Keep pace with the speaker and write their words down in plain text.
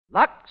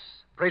Lux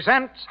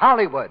presents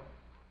Hollywood.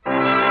 The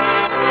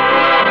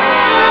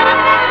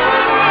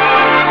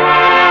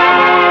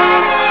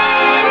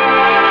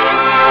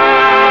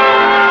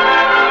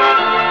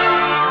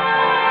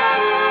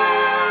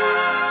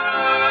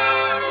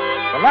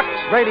Lux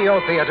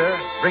Radio Theater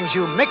brings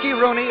you Mickey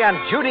Rooney and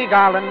Judy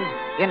Garland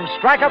in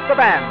Strike Up the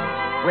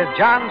Band with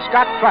John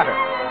Scott Trotter.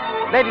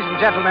 Ladies and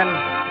gentlemen,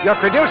 your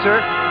producer,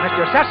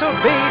 Mr. Cecil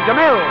B.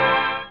 DeMille.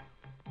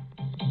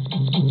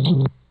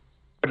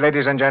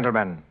 Ladies and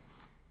gentlemen,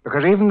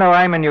 because even though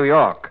I'm in New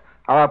York,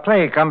 our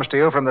play comes to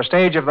you from the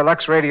stage of the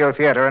Lux Radio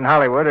Theater in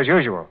Hollywood as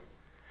usual.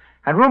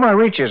 And rumor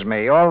reaches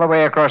me all the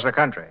way across the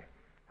country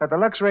that the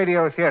Lux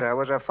Radio Theater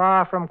was a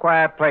far from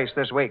quiet place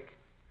this week.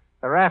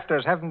 The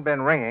rafters haven't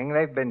been ringing,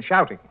 they've been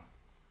shouting.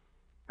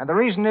 And the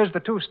reason is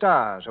the two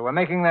stars who are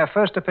making their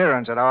first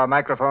appearance at our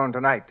microphone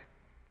tonight,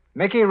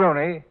 Mickey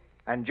Rooney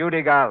and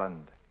Judy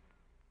Garland.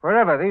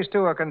 Wherever these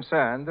two are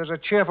concerned, there's a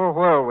cheerful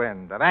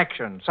whirlwind of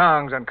action,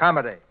 songs, and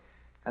comedy.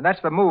 And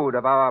that's the mood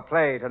of our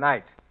play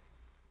tonight.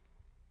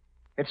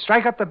 It's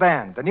Strike Up the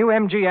Band, the new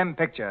MGM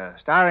picture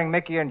starring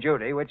Mickey and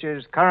Judy, which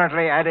is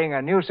currently adding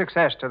a new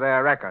success to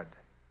their record.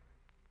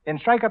 In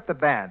Strike Up the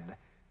Band,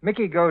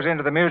 Mickey goes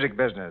into the music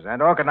business and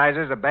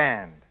organizes a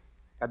band,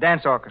 a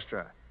dance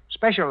orchestra,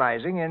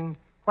 specializing in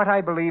what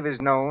I believe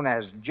is known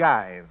as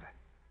jive.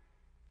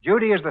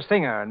 Judy is the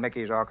singer in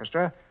Mickey's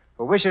orchestra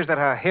who wishes that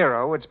her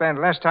hero would spend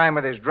less time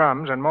with his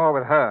drums and more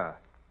with her.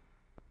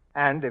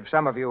 And if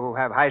some of you who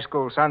have high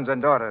school sons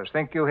and daughters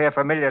think you hear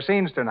familiar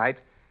scenes tonight,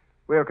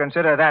 we'll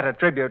consider that a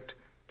tribute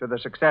to the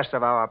success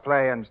of our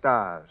play and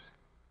stars.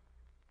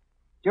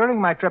 During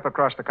my trip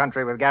across the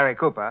country with Gary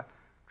Cooper,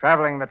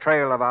 traveling the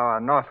trail of our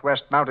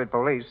Northwest Mounted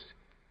Police,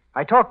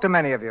 I talked to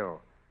many of you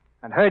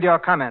and heard your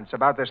comments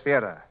about this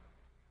theater.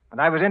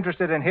 And I was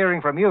interested in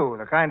hearing from you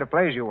the kind of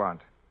plays you want.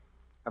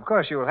 Of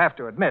course, you will have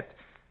to admit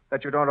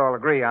that you don't all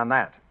agree on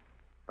that.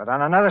 But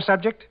on another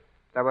subject,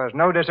 there was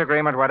no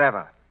disagreement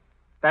whatever.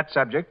 That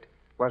subject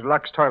was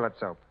Lux toilet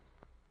soap.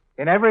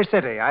 In every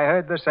city, I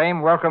heard the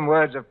same welcome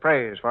words of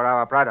praise for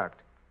our product.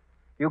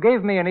 You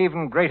gave me an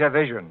even greater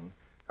vision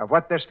of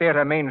what this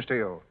theater means to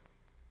you,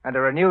 and a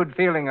renewed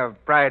feeling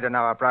of pride in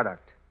our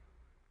product.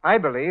 I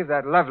believe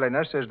that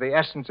loveliness is the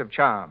essence of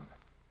charm,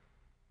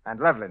 and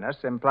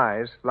loveliness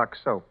implies Lux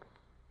soap.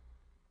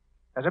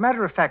 As a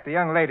matter of fact, the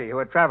young lady who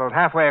had traveled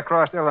halfway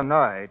across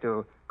Illinois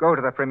to go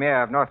to the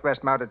premiere of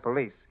Northwest Mounted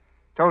Police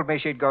told me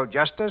she'd go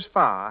just as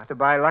far to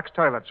buy Lux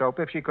toilet soap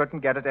if she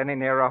couldn't get it any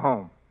nearer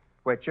home,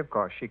 which, of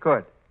course, she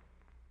could.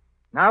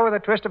 Now, with a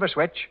twist of a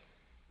switch,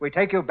 we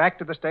take you back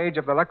to the stage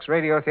of the Lux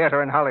Radio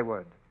Theater in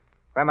Hollywood,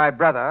 where my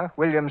brother,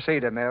 William C.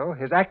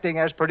 DeMille, is acting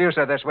as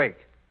producer this week.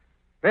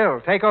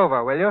 Bill, take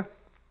over, will you?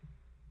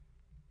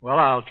 Well,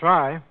 I'll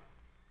try.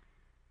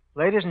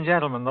 Ladies and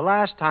gentlemen, the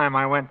last time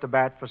I went to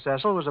bat for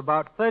Cecil was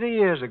about 30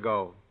 years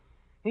ago.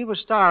 He was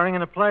starring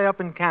in a play up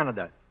in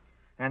Canada,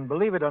 and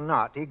believe it or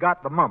not, he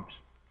got the mumps.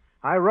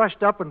 I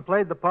rushed up and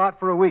played the part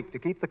for a week to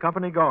keep the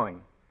company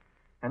going.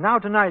 And now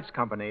tonight's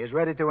company is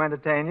ready to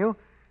entertain you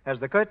as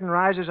the curtain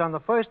rises on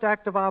the first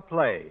act of our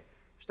play,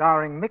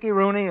 starring Mickey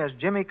Rooney as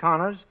Jimmy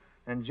Connors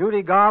and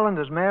Judy Garland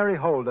as Mary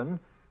Holden,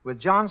 with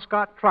John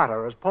Scott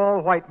Trotter as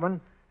Paul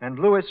Whiteman and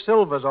Louis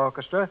Silver's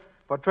orchestra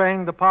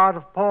portraying the part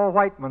of Paul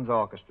Whiteman's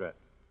orchestra.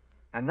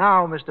 And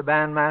now, Mr.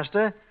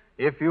 Bandmaster,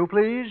 if you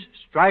please,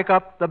 strike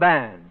up the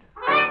band.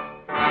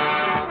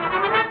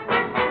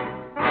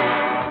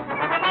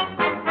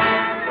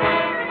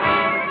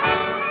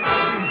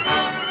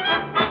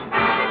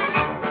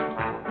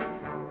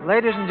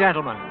 Ladies and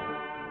gentlemen,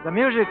 the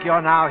music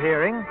you're now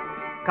hearing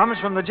comes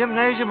from the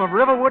gymnasium of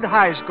Riverwood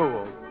High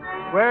School,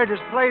 where it is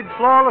played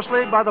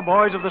flawlessly by the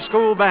boys of the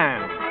school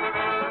band.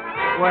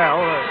 Well,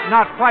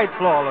 not quite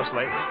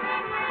flawlessly,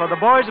 for the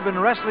boys have been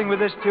wrestling with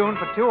this tune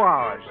for 2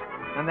 hours,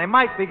 and they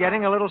might be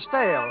getting a little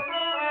stale.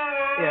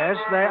 Yes,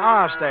 they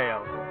are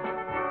stale.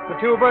 The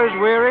tuba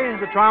is weary,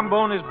 the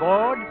trombone is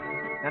bored,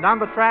 and on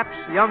the traps,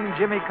 young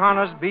Jimmy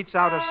Connors beats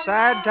out a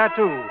sad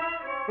tattoo.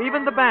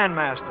 Even the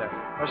bandmaster,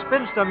 a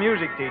spinster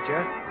music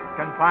teacher,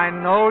 can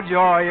find no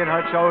joy in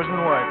her chosen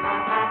work.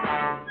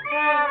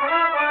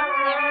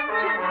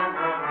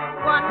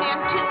 One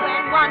and two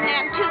and one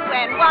and two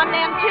and one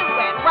and two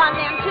and one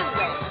and two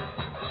and...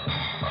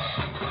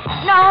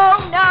 No,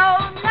 no,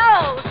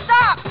 no!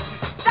 Stop!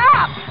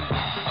 Stop!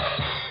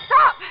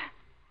 Stop!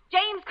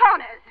 James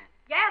Connors.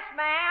 Yes,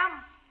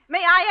 ma'am.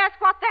 May I ask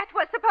what that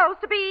was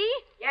supposed to be?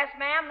 Yes,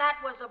 ma'am, that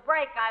was a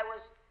break. I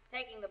was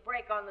taking the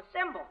break on the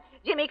cymbal.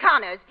 Jimmy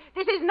Connors,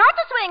 this is not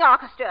the swing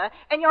orchestra,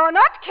 and you're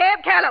not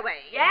Cab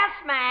Calloway. Yes,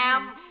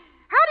 ma'am.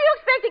 How do you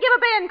expect to give a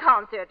band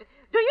concert?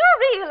 Do you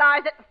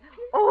realize that...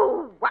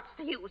 Oh, what's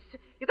the use?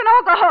 You can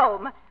all go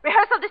home.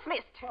 Rehearsal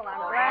dismissed.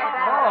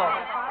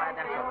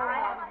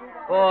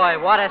 Boy,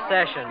 what a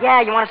session.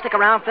 Yeah, you want to stick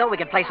around, Phil? We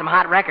can play some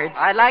hot records.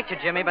 I'd like to,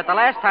 Jimmy, but the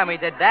last time we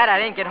did that, I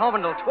didn't get home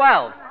until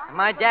 12. And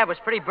my dad was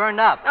pretty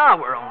burned up. Oh,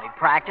 we're only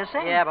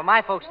practicing. Yeah, but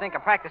my folks think I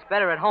practice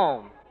better at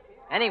home.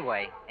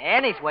 Anyway,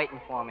 Annie's waiting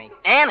for me.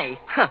 Annie?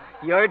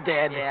 You're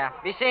dead. Yeah.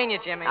 Be seeing you,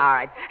 Jimmy. All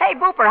right. Hey,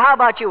 Booper, how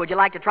about you? Would you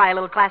like to try a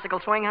little classical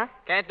swing, huh?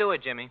 Can't do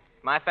it, Jimmy.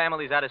 My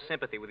family's out of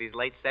sympathy with these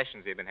late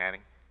sessions we've been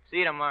having. See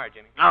you tomorrow,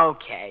 Jimmy.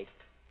 Okay.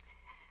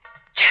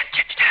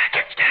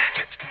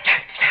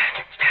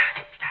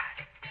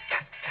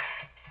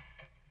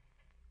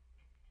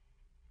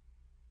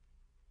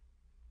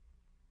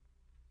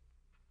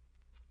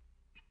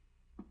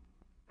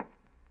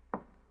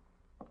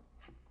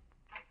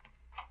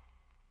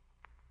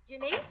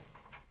 Jimmy?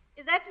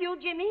 Is that you,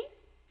 Jimmy?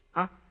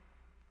 Huh?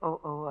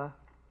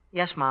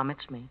 Yes, Mom,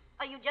 it's me.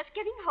 Are you just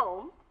getting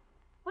home?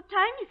 What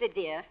time is it,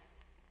 dear?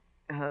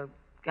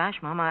 Gosh,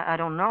 Mom, I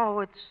don't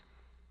know. It's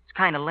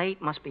kind of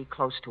late. Must be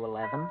close to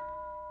 11.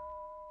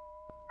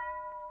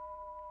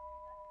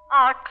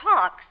 Our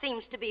clock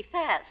seems to be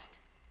fast.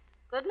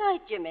 Good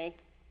night, Jimmy.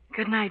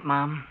 Good night,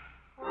 Mom.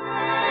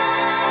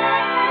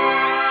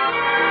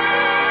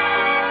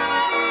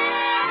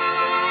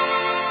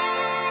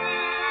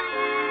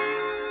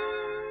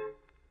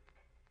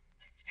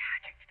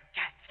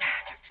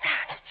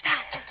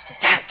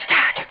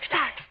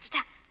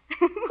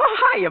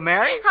 Hiya,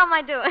 Mary. How am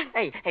I doing?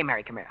 Hey,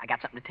 Mary, come here. I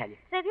got something to tell you.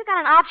 Say, have you got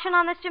an option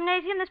on this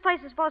gymnasium? This place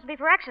is supposed to be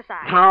for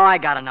exercise. Oh, I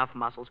got enough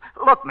muscles.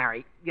 Look,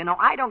 Mary,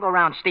 I don't go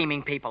around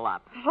steaming people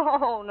up.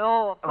 Oh,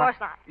 no, of course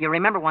not. You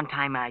remember one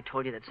time I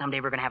told you that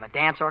someday we're going to have a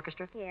dance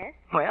orchestra? Yes?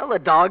 Well, the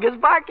dog is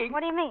barking. What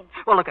do you mean?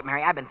 Well, look at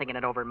Mary. I've been thinking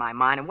it over in my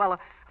mind, and, well, a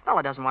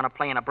fella doesn't want to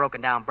play in a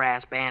broken-down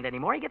brass band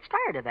anymore. He gets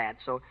tired of that.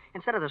 So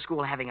instead of the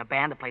school having a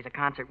band that plays a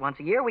concert once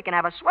a year, we can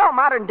have a swell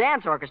modern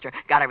dance orchestra.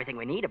 Got everything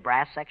we need, a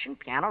brass section,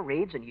 piano,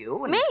 reeds, and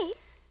you. And... Me?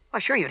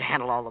 Well, sure, you'd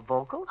handle all the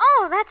vocals.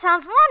 Oh, that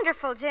sounds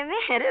wonderful, Jimmy.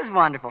 It is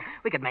wonderful.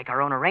 We could make our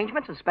own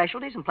arrangements and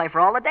specialties and play for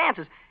all the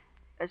dances.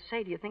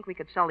 Say, do you think we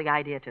could sell the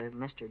idea to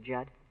Mr.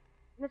 Judd?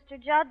 Mr.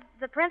 Judd,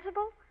 the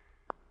principal?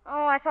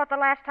 Oh, I thought the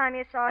last time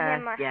you saw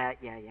him... Yeah,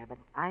 but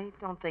I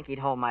don't think he'd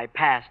hold my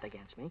past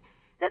against me.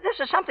 This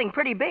is something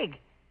pretty big.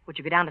 Would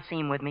you go down to see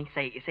him with me?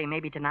 Say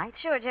maybe tonight?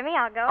 Sure, Jimmy,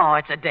 I'll go. Oh,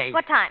 it's a date.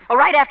 What time? Oh,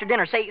 right after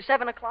dinner. Say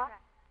 7 o'clock.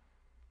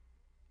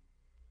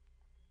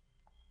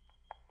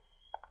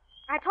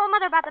 I told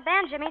Mother about the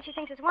band, Jimmy, and she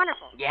thinks it's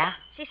wonderful. Yeah?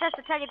 She says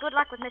to tell you good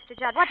luck with Mr.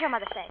 Judd. What'd your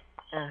mother say?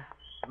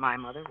 My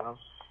mother?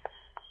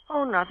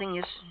 Well, nothing.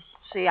 You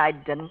see, I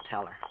didn't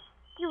tell her.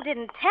 You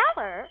didn't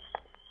tell her?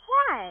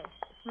 Why?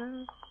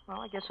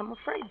 Well, I guess I'm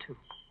afraid to.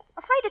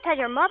 Afraid to tell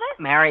your mother?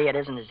 Mary, it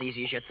isn't as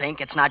easy as you think.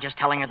 It's not just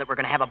telling her that we're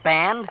going to have a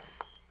band.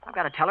 I've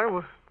got to tell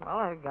her,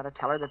 I've got to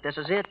tell her that this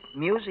is it.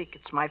 Music,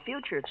 it's my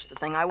future. It's the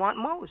thing I want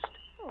most.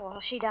 Oh,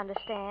 well, she'd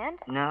understand.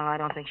 No, I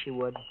don't think she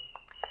would.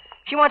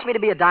 She wants me to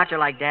be a doctor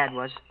like Dad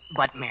was.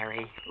 But,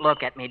 Mary,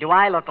 look at me. Do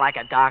I look like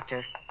a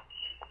doctor?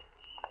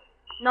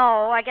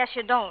 No, I guess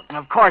you don't. And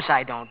of course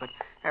I don't, but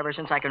ever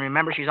since I can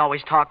remember, she's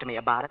always talked to me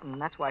about it, and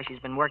that's why she's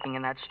been working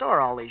in that store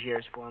all these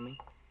years for me.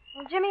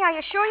 Well, Jimmy, are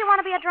you sure you want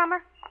to be a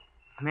drummer?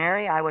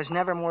 Mary, I was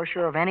never more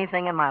sure of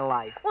anything in my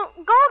life. Well,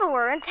 go to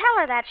her and tell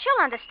her that.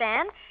 She'll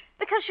understand,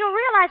 because she'll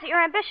realize that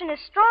your ambition is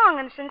strong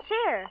and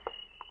sincere.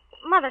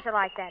 Mothers are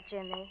like that,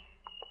 Jimmy.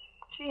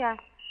 Gee,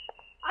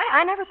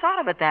 I never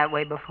thought of it that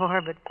way before,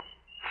 but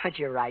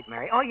you're right,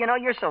 Mary. Oh,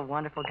 you're so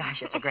wonderful.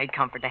 Gosh, it's a great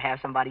comfort to have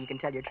somebody you can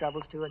tell your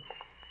troubles to. And,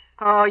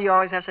 you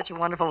always have such a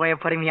wonderful way of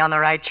putting me on the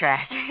right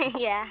track.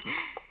 Yeah.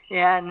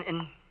 Yeah,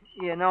 and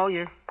you're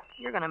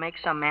going to make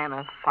some man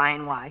a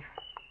fine wife.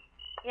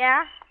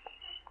 Yeah?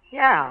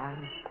 Yeah.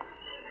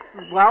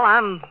 Well,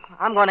 I'm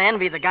going to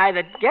envy the guy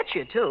that gets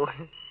you, too.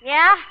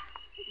 Yeah?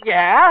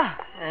 Yeah.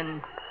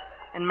 And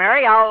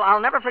Mary,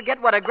 I'll never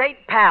forget what a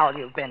great pal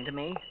you've been to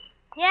me.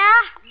 Yeah?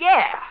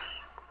 Yeah.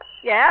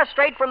 Yeah,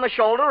 straight from the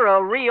shoulder,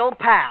 a real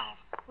pal.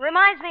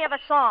 Reminds me of a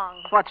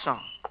song. What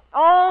song?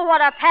 Oh, what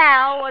a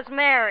pal was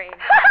Mary.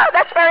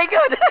 That's very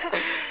good.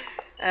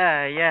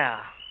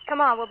 Yeah.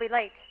 Come on, we'll be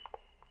late.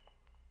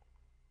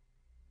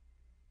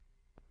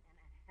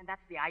 And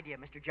that's the idea,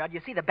 Mr. Judd.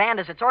 You see, the band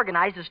as it's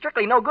organized is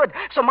strictly no good.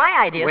 So my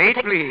idea is Wait,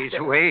 to take... please,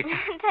 wait.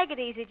 Take it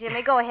easy,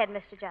 Jimmy. Go ahead,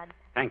 Mr. Judd.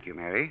 Thank you,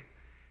 Mary.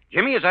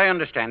 Jimmy, as I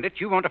understand it,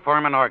 you want to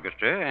form an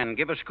orchestra and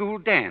give a school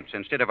dance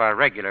instead of our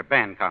regular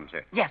band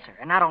concert. Yes, sir.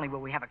 And not only will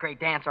we have a great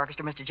dance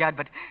orchestra, Mr. Judd,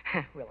 but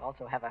we'll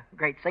also have a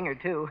great singer,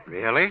 too.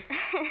 Really?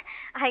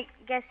 I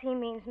guess he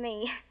means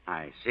me.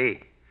 I see.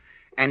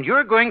 And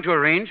you're going to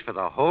arrange for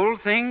the whole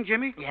thing,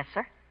 Jimmy? Yes,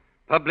 sir.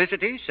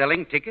 Publicity,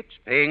 selling tickets,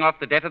 paying off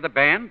the debt of the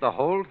band, the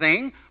whole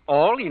thing,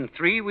 all in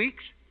 3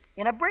 weeks?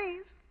 In a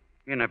breeze.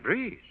 In a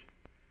breeze?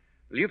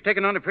 Well, you've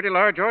taken on a pretty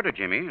large order,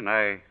 Jimmy, and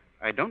I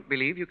don't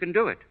believe you can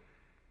do it.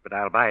 But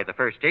I'll buy the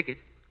first ticket.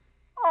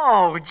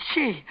 Oh,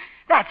 gee,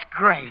 that's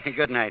great.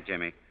 Good night,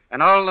 Jimmy.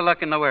 And all the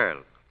luck in the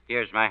world.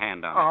 Here's my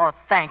hand on it. Oh,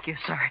 thank you,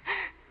 sir.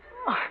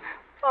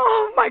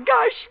 Oh, my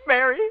gosh,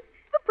 Mary.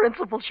 The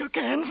principal shook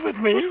hands with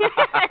me.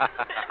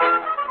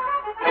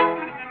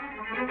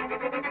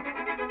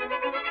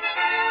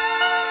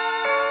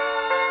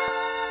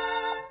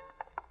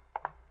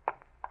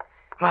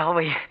 Well,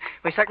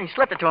 We certainly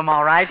slipped it to him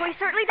all right. We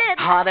certainly did.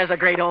 Oh, there's a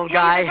great old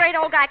guy. He's a great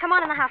old guy. Come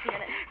on in the house a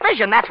minute.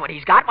 Vision, that's what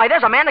he's got. Why,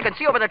 there's a man that can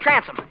see over the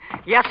transom.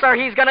 Yes, sir,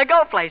 he's going to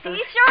go places.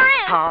 He sure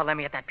is. Oh, let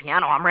me at that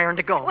piano. I'm raring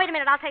to go. Wait a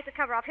minute. I'll take the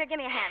cover off. Here, give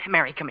me a hand.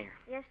 Mary, come here.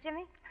 Yes,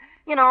 Jimmy?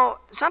 You know,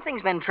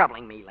 something's been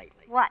troubling me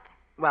lately. What?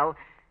 Well,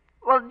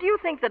 do you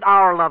think that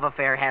our love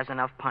affair has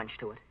enough punch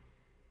to it?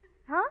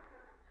 Huh?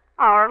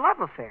 Our love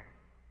affair.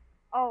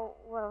 Oh,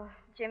 well,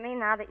 Jimmy,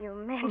 now that you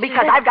mention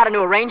Because it... I've got a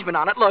new arrangement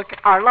on it. Look,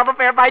 Our Love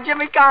Affair by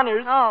Jimmy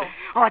Connors. Oh.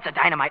 Oh, it's a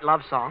dynamite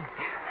love song.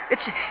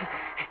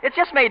 It's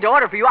just made to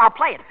order for you. I'll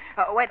play it.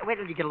 Wait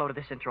till you get a load of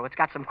this intro. It's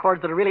got some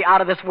chords that are really out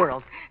of this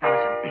world. Now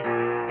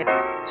listen. It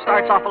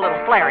starts off a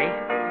little flary.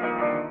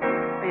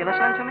 Are you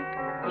listening to me?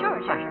 Sure.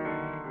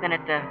 Then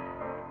it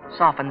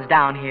softens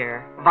down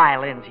here.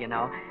 Violins, you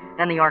know.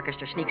 Then the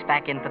orchestra sneaks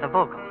back in for the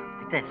vocal.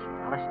 Like this.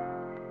 Now listen.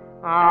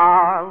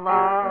 Our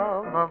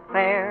love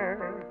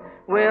affair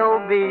will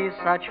be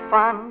such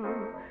fun.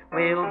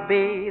 We'll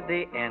be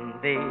the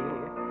envy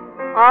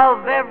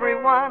of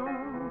everyone.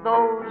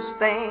 Those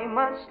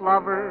famous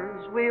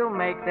lovers, we'll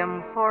make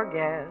them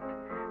forget.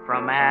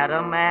 From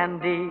Adam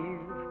and Eve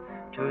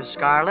to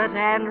Scarlet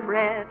and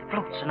Red.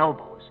 Flutes and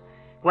oboes.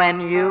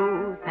 When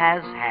youth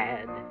has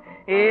had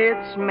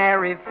its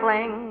merry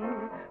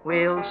fling,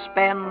 we'll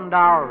spend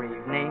our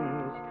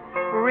evenings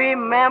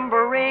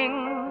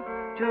remembering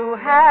two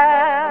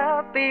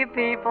happy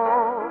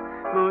people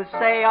who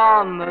say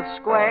on the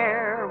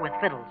square with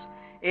fiddles,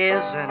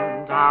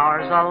 isn't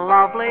ours a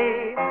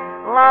lovely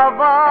love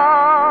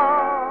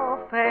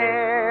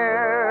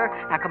affair?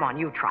 Now, come on,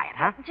 you try it,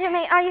 huh?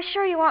 Jimmy, are you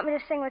sure you want me to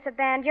sing with the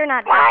band? You're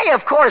not... Why,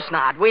 of course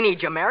not. We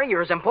need you, Mary.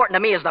 You're as important to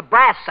me as the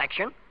brass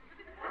section.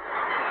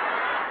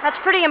 That's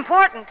pretty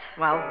important.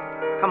 Well,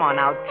 come on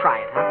now, try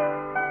it,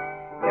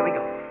 huh? Here we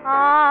go.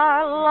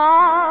 Our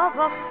love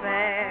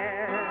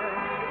affair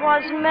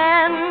was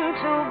meant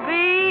to be.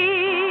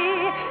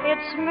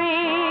 It's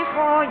me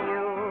for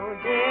you,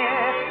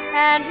 dear,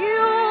 and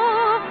you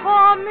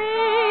for me.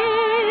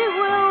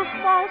 We'll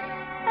fuss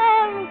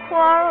and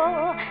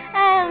quarrel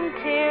and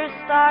tears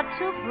start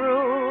to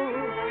brew.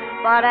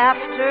 But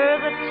after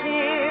the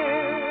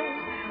tears,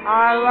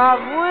 our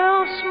love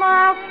will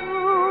smile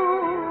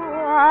through.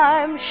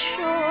 I'm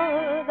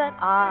sure that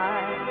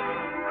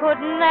I could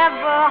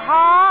never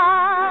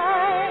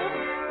hide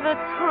the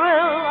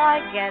thrill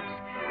I get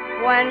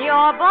when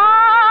you're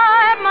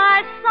by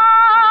my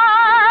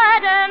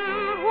side. And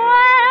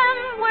when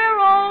we're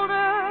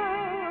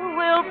older,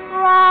 we'll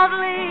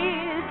proudly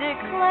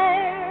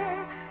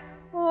declare,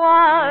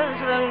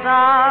 wasn't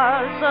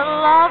ours a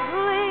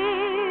lovely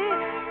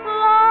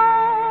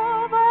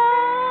love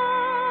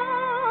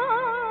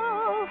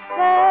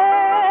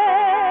affair?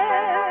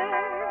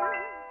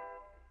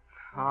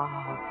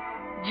 Oh,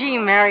 gee,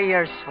 Mary,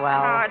 you're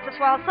swell. Oh, it's a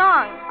swell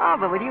song. Oh,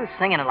 but with you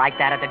singing it like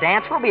that at the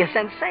dance, we'll be a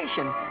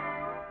sensation.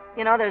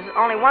 You know, there's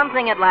only one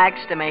thing it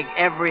lacks to make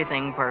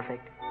everything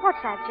perfect.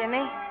 What's that,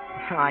 Jimmy?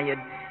 Oh,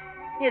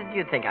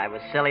 you'd think I was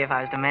silly if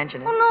I was to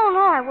mention it. Oh,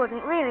 no, I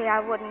wouldn't. Really,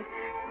 I wouldn't.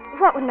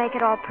 What would make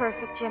it all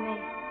perfect, Jimmy?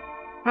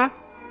 Huh?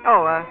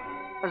 Oh, a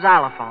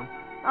xylophone.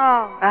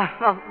 Oh.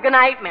 Well, good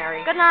night,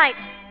 Mary. Good night.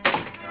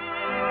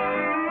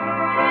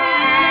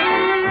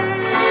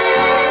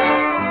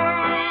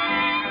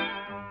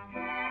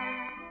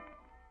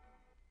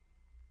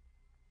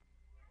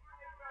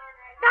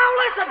 Now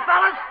listen,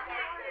 fellas.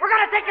 We're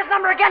going to take this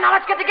number again. Now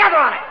let's get together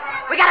on it.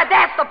 We got a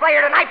dance to play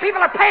here tonight. People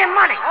are paying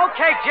money.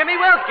 Okay, Jimmy,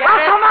 we'll get Well,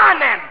 it. come on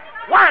then.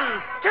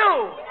 1,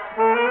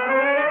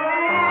 2.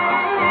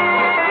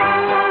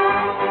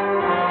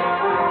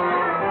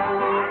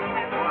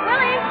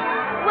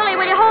 Willie,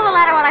 will you hold the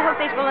ladder while I hook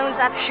these balloons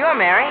up? Sure,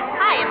 Mary.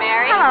 Hiya,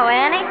 Mary. Hello,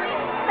 Annie.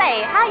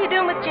 Say, how you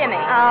doing with Jimmy?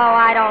 Oh,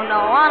 I don't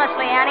know.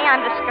 Honestly, Annie,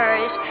 I'm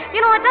discouraged.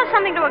 You know, it does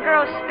something to a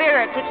girl's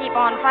spirit to keep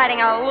on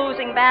fighting a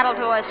losing battle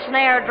to a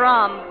snare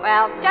drum.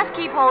 Well, just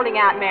keep holding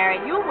out, Mary.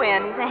 You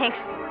win. Thanks.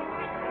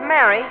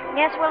 Mary?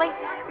 Yes, Willie?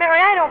 Mary,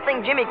 I don't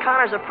think Jimmy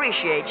Connors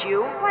appreciates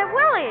you. Why,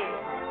 Willie.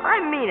 I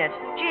mean it.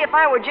 Gee, if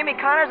I were Jimmy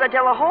Connors, I'd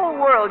tell the whole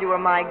world you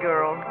were my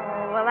girl.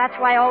 Oh, well, that's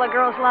why all the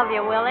girls love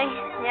you, Willie.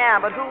 Yeah,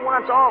 but who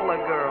wants all the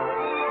girls?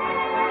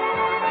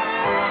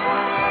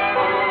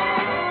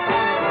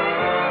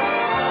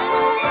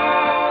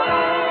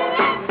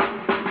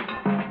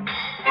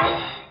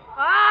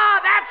 Oh,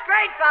 that's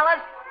great,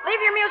 fellas.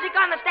 Leave your music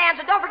on the stands,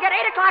 and don't forget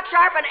 8 o'clock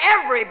sharp and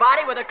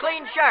everybody with a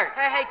clean shirt.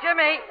 Hey,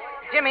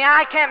 Jimmy,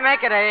 I can't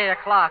make it at 8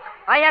 o'clock.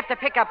 I have to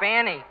pick up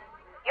Annie.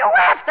 You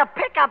have to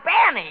pick up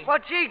Annie. Well,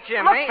 gee,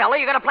 Jimmy. Look, fella,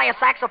 you're going to play a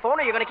saxophone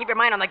or you're going to keep your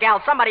mind on the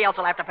gal. Somebody else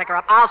will have to pick her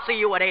up. I'll see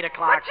you at 8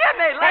 o'clock. But,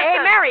 Jimmy, listen. Hey,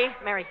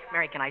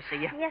 Mary, can I see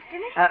you? Yes,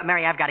 Jimmy?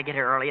 Mary, I've got to get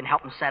here early and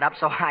help them set up,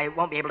 so I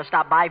won't be able to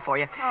stop by for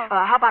you.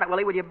 Oh. How about it,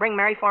 Willie? Would you bring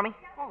Mary for me?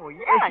 Oh,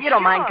 yeah, You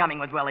don't mind coming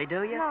with Willie,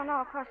 do you?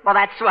 No, of course not. Well,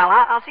 that's swell.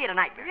 I'll see you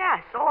tonight.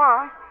 Yeah, so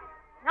long.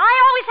 I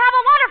always have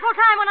a wonderful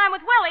time when I'm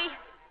with Willie.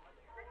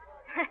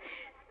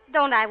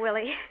 Don't I,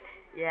 Willie?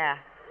 Yeah.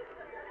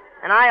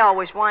 And I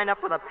always wind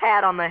up with a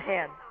pat on the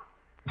head.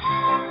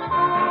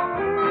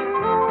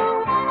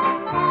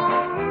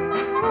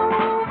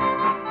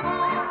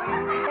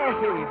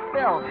 Gee,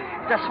 Phil,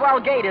 it's a swell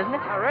gate, isn't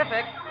it?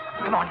 Terrific.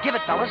 Come on, give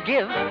it, fellas,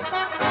 give. Oh,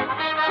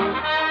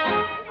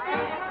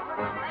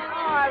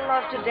 I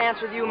love to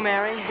dance with you,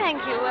 Mary.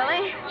 Thank you,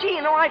 Willie. Gee,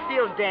 you know, I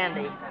feel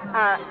dandy.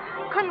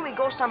 Couldn't we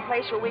go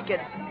someplace where we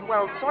could,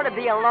 well, sort of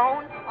be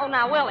alone? Oh,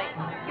 now, Willie,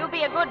 you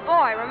be a good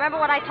boy. Remember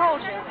what I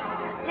told you.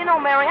 You know,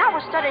 Mary, I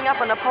was studying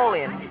up on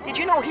Napoleon. Did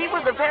you know he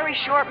was a very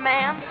short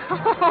man?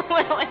 Oh,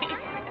 Willie.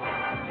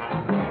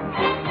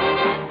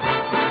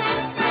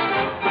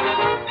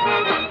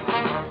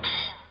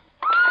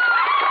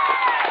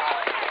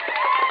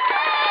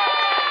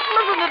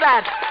 Listen to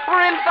that.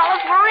 We're in,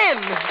 fellas, we're in.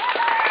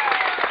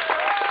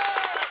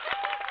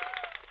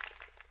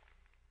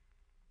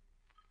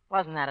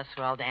 Wasn't that a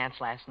swell dance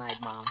last night,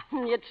 Mom?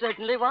 It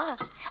certainly was.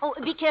 Oh,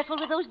 be careful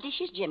with those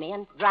dishes, Jimmy,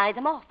 and dry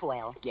them off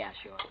well. Yeah,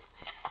 sure.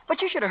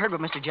 But you should have heard what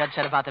Mr. Judd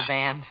said about the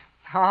band.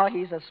 Oh,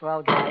 he's a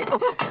swell guy.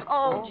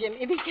 Oh,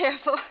 Jimmy, be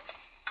careful.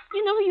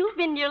 You know, you've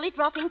been nearly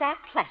dropping that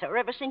platter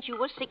ever since you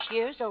were 6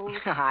 years old.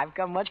 I've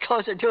come much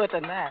closer to it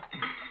than that.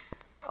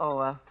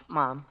 Oh,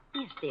 Mom.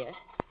 Yes, dear.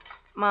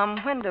 Mom,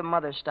 when do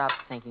mothers stop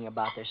thinking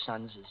about their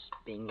sons as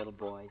being little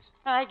boys?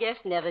 I guess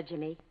never,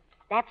 Jimmy.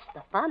 That's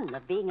the fun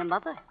of being a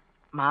mother.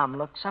 Mom,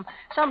 look,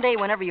 someday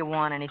whenever you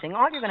want anything,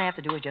 all you're going to have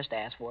to do is just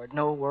ask for it.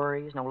 No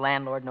worries, no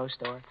landlord, no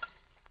store.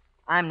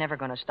 I'm never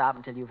going to stop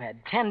until you've had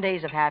 10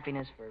 days of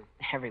happiness for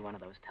every one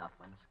of those tough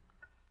ones.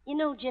 You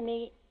know,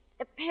 Jimmy,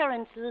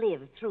 parents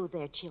live through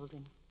their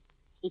children.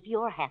 If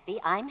you're happy,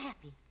 I'm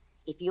happy.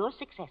 If you're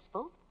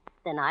successful,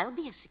 then I'll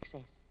be a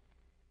success.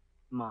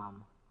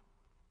 Mom,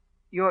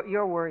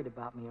 you're worried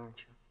about me, aren't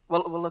you?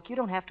 Well, look, you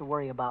don't have to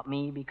worry about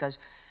me because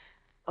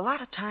a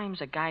lot of times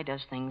a guy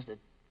does things that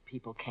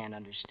people can't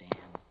understand.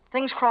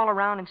 Things crawl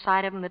around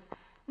inside of him that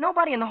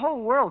nobody in the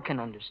whole world can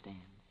understand.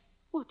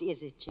 What is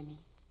it, Jimmy?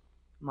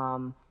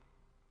 Mom,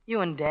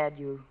 you and Dad,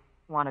 you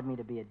wanted me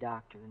to be a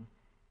doctor, and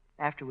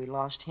after we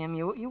lost him,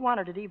 you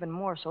wanted it even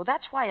more so.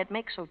 That's why it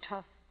makes so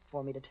tough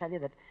for me to tell you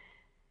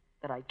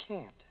that I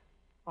can't.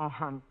 Oh,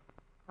 I'm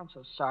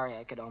so sorry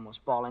I could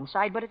almost bawl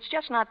inside, but it's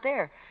just not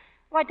there.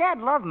 Why, Dad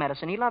loved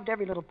medicine. He loved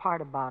every little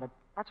part about it.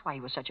 That's why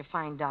he was such a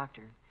fine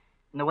doctor.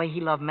 And the way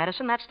he loved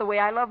medicine, that's the way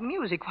I love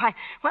music. Why,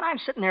 when I'm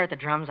sitting there at the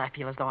drums, I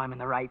feel as though I'm in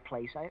the right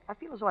place. I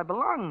feel as though I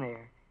belong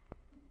there.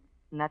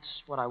 And that's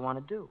what I want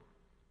to do.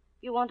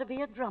 You want to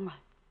be a drummer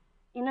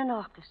in an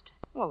orchestra?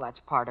 Well, that's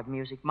part of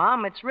music,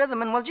 Mom. It's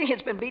rhythm, and, well, gee,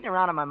 it's been beating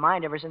around in my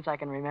mind ever since I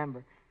can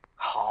remember.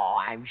 Oh,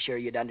 I'm sure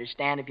you'd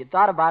understand if you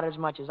thought about it as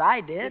much as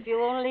I did. If you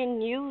only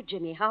knew,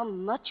 Jimmy, how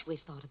much we've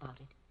thought about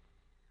it.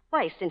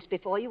 Why, since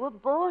before you were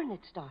born it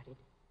started.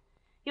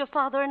 Your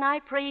father and I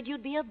prayed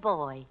you'd be a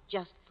boy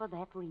just for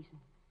that reason.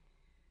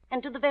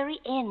 And to the very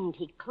end,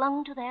 he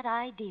clung to that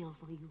ideal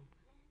for you,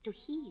 to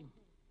heal.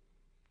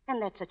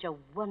 And that's such a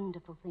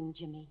wonderful thing,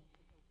 Jimmy,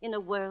 in a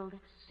world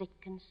that's sick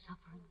and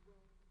suffering.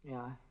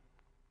 Yeah,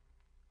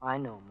 I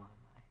know, Mom.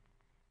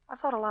 I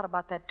thought a lot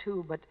about that,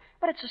 too, but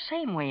it's the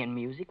same way in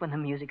music. When the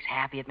music's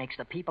happy, it makes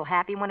the people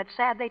happy. When it's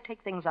sad, they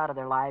take things out of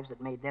their lives that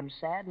made them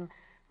sad and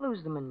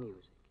lose them in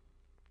music.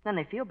 Then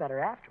they feel better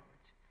afterwards.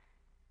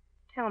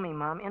 Tell me,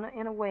 Mom,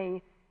 in a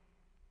way,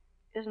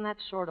 isn't that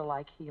sort of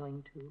like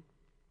healing, too?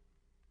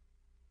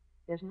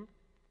 Isn't it?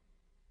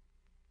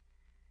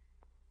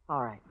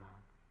 All right, Mom.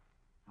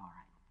 All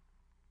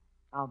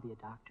right. I'll be a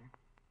doctor.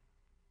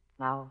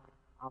 Now,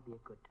 I'll be a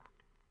good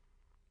doctor.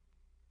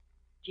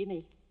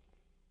 Jimmy.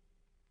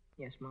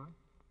 Yes, Mom?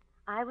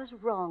 I was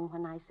wrong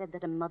when I said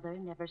that a mother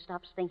never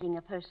stops thinking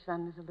of her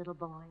son as a little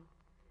boy.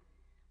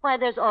 Why,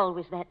 there's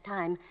always that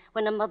time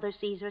when a mother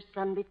sees her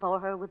son before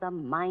her with a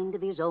mind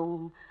of his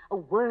own, a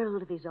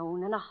world of his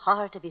own, and a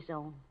heart of his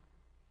own.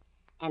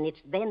 And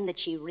it's then that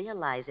she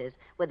realizes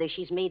whether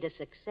she's made a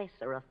success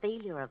or a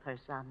failure of her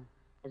son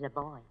as a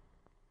boy.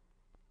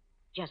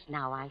 Just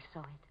now I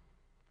saw it.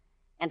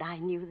 And I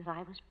knew that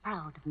I was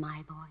proud of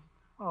my boy.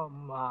 Oh,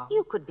 Mom.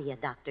 You could be a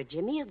doctor,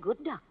 Jimmy, a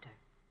good doctor.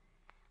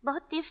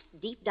 But if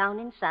deep down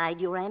inside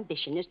your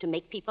ambition is to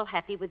make people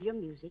happy with your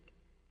music,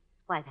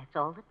 why, that's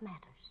all that matters.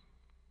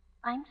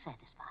 I'm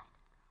satisfied.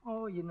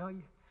 Oh, you know,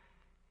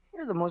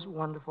 you're the most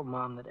wonderful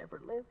mom that ever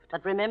lived.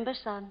 But remember,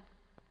 son,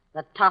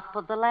 the top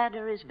of the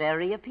ladder is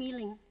very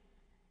appealing.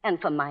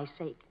 And for my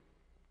sake,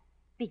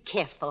 be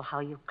careful how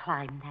you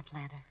climb that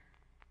ladder.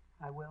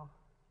 I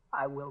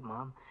will,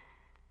 Mom.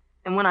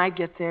 And when I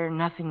get there,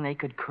 nothing they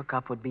could cook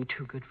up would be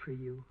too good for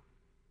you.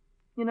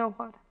 You know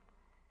what?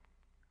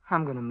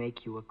 I'm going to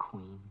make you a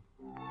queen.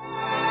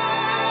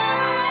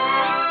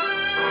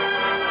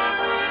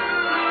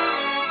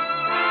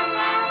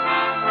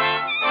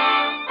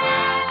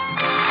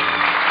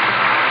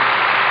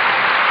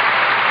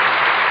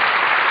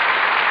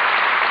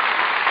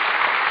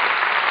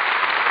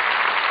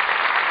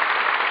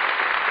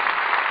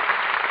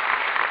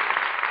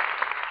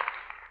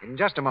 In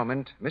just a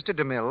moment, Mr.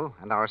 DeMille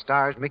and our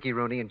stars, Mickey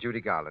Rooney and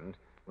Judy Garland,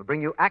 will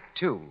bring you Act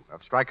Two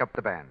of Strike Up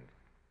the Band.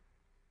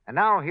 And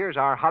now, here's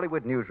our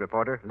Hollywood news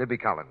reporter, Libby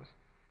Collins.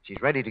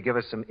 She's ready to give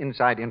us some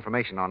inside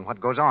information on what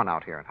goes on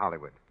out here in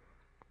Hollywood.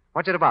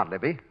 What's it about,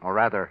 Libby? Or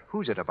rather,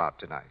 who's it about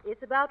tonight?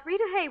 It's about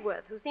Rita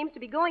Hayworth, who seems to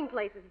be going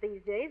places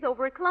these days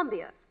over at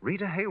Columbia.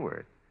 Rita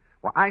Hayworth?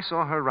 Well, I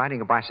saw her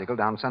riding a bicycle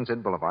down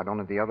Sunset Boulevard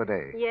only the other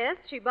day. Yes,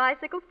 she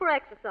bicycles for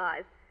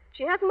exercise.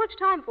 She hasn't much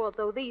time for it,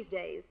 though, these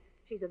days.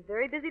 She's a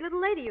very busy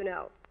little lady, you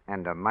know.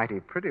 And a mighty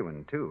pretty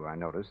one, too, I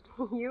noticed.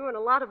 You and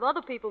a lot of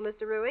other people,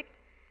 Mr. Ruick.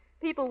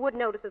 People would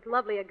notice as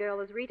lovely a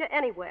girl as Rita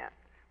anywhere.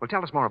 Well,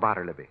 tell us more about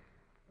her, Libby.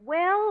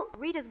 Well,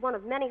 Rita's one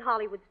of many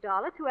Hollywood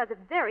starlets who has a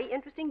very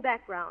interesting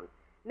background.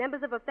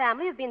 Members of her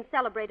family have been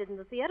celebrated in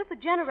the theater for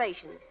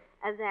generations,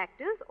 as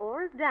actors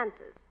or as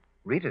dancers.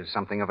 Rita's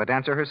something of a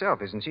dancer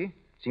herself, isn't she?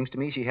 Seems to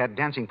me she had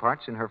dancing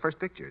parts in her first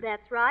pictures.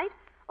 That's right.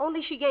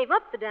 Only she gave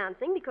up the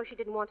dancing because she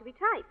didn't want to be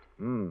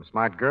typed.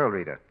 Smart girl,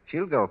 Rita.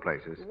 She'll go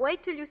places.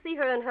 Wait till you see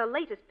her in her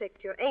latest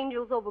picture,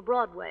 Angels Over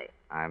Broadway.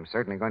 I'm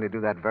certainly going to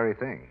do that very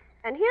thing.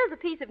 And here's a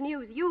piece of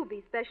news you'll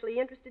be specially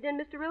interested in,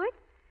 Mr. Ruick.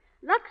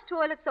 Lux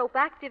Toilet Soap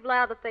Active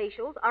Lather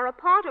Facials are a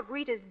part of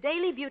Rita's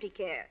daily beauty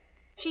care.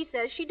 She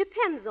says she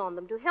depends on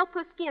them to help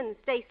her skin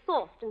stay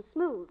soft and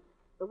smooth,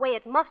 the way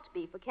it must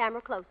be for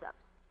camera close-ups.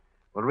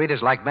 Well,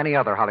 Rita's like many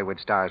other Hollywood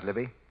stars,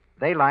 Libby.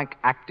 They like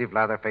active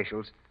lather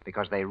facials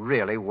because they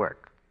really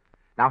work.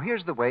 Now,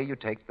 here's the way you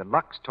take the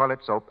Lux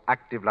Toilet Soap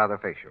Active Lather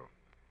Facial.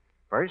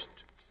 First,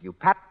 you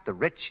pat the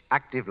rich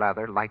active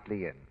lather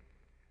lightly in.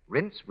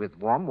 Rinse with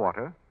warm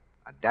water,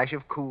 a dash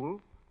of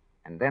cool,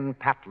 and then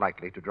pat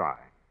lightly to dry.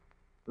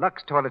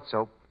 Lux Toilet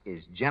Soap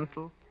is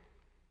gentle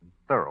and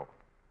thorough,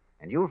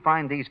 and you'll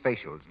find these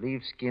facials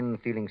leave skin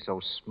feeling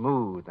so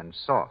smooth and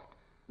soft,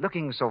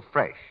 looking so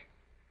fresh.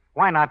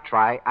 Why not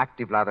try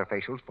active lather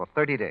facials for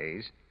 30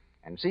 days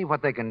and see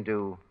what they can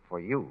do for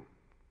you?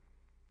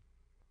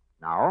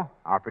 Now,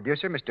 our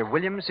producer, Mr.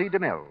 William C.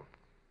 DeMille.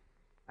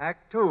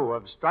 Act 2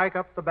 of Strike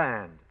Up the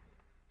Band,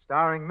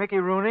 starring Mickey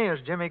Rooney as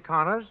Jimmy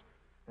Connors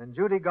and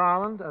Judy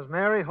Garland as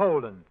Mary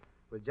Holden,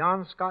 with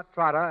John Scott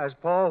Trotter as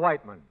Paul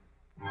Whiteman.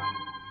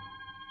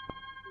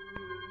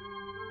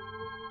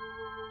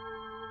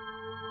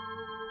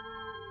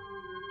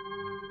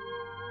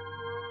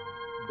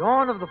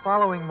 Dawn of the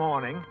following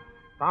morning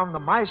found the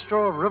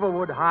maestro of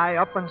Riverwood High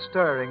up and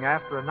stirring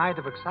after a night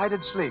of excited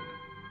sleep.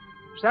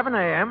 7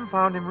 a.m.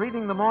 found him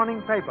reading the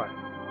morning paper.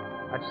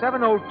 At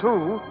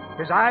 7:02,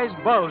 his eyes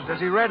bulged as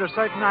he read a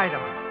certain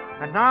item.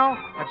 And now,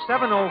 at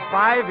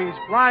 7:05, he's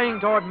flying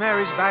toward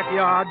Mary's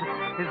backyard,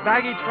 his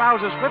baggy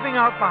trousers whipping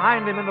out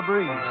behind him in the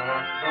breeze.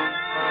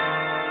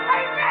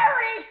 Hey,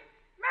 Mary!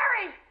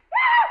 Mary!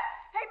 Ah!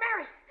 Hey,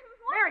 Mary!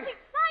 Mary!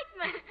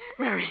 Excitement.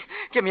 Mary,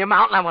 give me a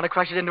mountain. I want to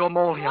crush it into a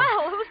molehill.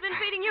 Well, who's been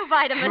feeding you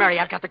vitamins? Mary,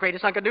 I've got the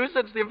greatest hunk of news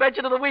since the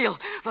invention of the wheel.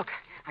 Look,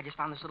 I just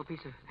found this little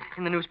piece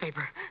in the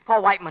newspaper.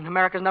 Paul Whiteman,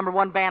 America's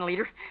 #1 band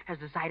leader, has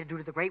decided, due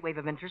to the great wave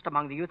of interest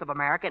among the youth of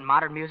America in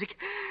modern music,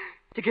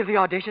 to give the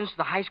auditions to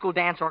the high school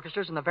dance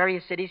orchestras in the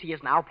various cities he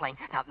is now playing.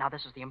 Now,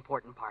 this is the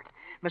important part.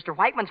 Mr.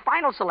 Whiteman's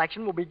final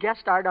selection will be guest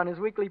starred on his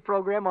weekly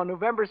program on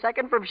November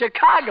 2nd from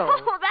Chicago.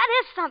 Oh, that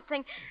is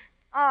something.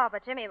 Oh,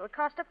 but Jimmy, it would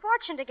cost a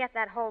fortune to get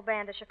that whole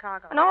band to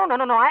Chicago. No.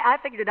 I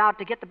figured it out.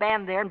 To get the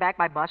band there and back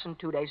by bus in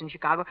 2 days in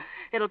Chicago,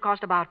 it'll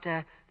cost about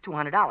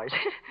 $200.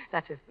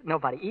 That's if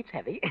nobody eats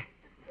heavy.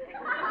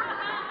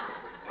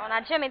 Well, now,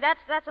 Jimmy,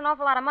 that's an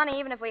awful lot of money,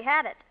 even if we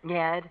had it.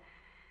 Yeah,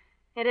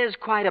 it is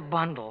quite a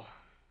bundle.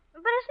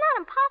 But it's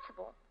not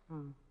impossible.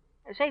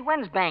 Say,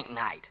 when's bank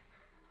night?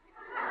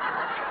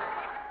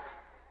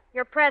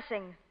 You're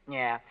pressing.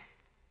 Yeah.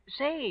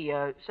 Say,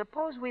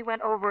 suppose we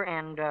went over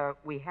and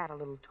we had a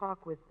little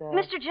talk with...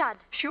 Mr. Judd.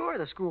 Sure,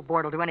 the school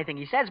board will do anything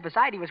he says.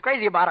 Besides, he was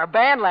crazy about our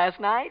band last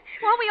night.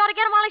 Well, we ought to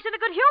get him while he's in a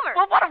good humor.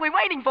 Well, what are we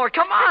waiting for?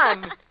 Come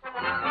on.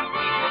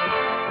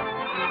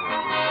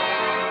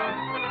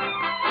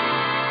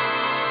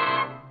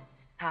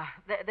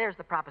 There's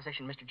the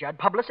proposition, Mr. Judd.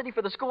 Publicity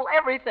for the school,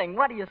 everything.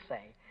 What do you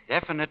say?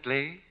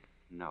 Definitely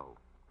no.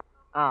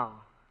 Oh.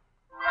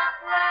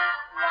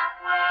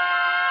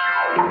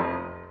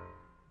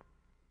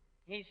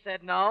 He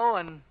said no,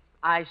 and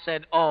I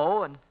said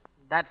oh, and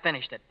that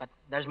finished it. But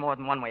there's more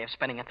than one way of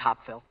spending a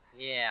top, Phil.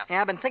 Yeah.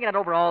 Yeah, I've been thinking it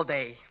over all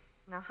day.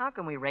 Now, how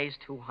can we raise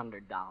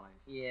 $200?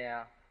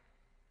 Yeah.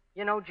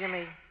 You know,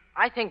 Jimmy,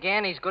 I think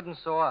Annie's good and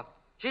sore.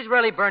 She's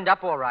really burned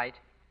up all right.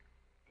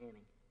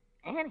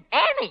 Annie!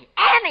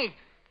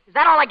 Is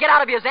that all I get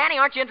out of you is Annie?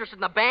 Aren't you interested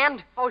in the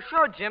band? Oh,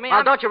 sure, Jimmy.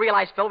 Well, don't you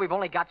realize, Phil, we've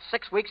only got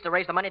 6 weeks to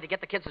raise the money to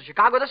get the kids to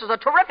Chicago? This is a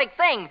terrific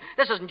thing.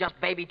 This isn't just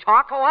baby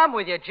talk. Oh, I'm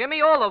with you,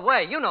 Jimmy, all the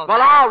way. You know that.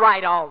 Well, all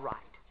right. Now,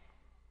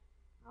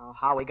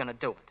 how are we going to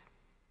do it?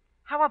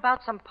 How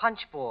about some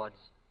punch boards?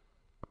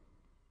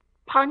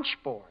 Punch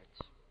boards?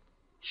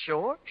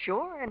 Sure.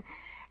 And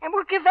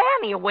we'll give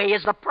Annie away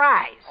as the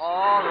prize.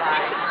 All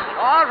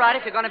right,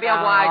 if you're going to be a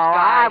wise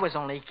guy. I was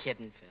only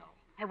kidding, Phil.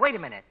 Hey, wait a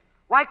minute.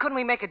 Why couldn't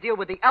we make a deal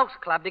with the Elks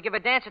Club to give a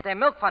dance at their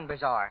Milk Fund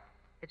Bazaar?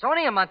 It's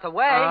only a month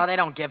away. Oh, they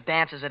don't give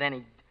dances at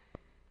any...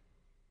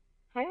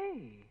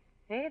 Hey,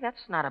 that's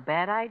not a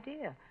bad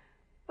idea.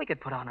 We could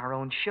put on our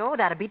own show.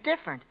 That'd be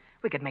different.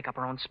 We could make up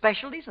our own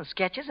specialties and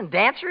sketches and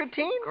dance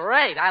routines.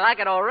 Great. I like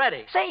it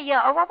already. Say,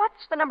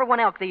 what's the number one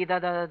elk? The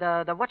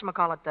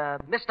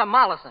whatchamacallit, Mr.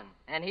 Mollison.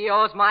 And he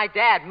owes my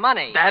dad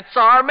money. That's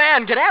our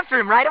man. Get after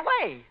him right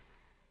away.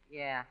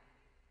 Yeah.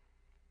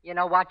 You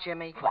know what,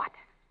 Jimmy? What?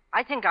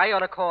 I think I ought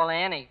to call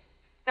Annie.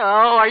 Oh,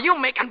 are you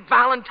making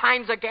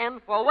Valentines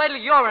again? Well, wait till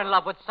you're in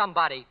love with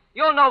somebody.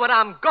 You'll know what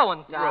I'm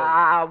going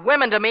through.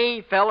 Women to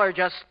me, Phil, are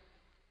just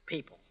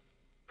people.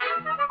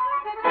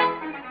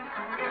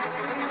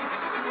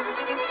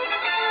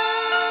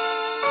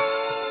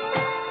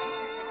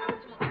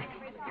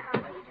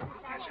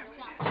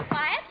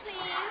 Quiet,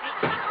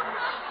 please.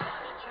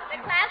 The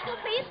class will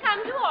please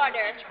come to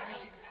order.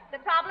 The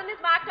problem is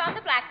marked on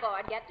the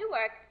blackboard. Get to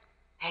work.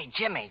 Hey,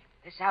 Jimmy,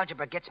 this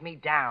algebra gets me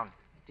down.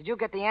 Did you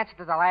get the answer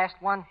to the last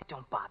one?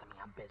 Don't bother me.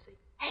 I'm busy.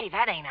 Hey,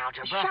 that ain't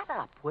algebra. Shut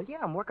up, will you?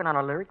 I'm working on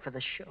a lyric for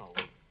the show.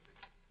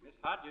 Miss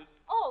Hodges,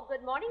 Oh,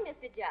 good morning,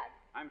 Mr. Judd.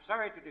 I'm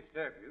sorry to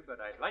disturb you, but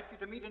I'd like you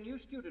to meet a new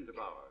student of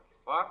ours,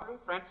 Barbara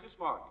Frances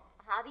Morgan.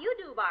 How do you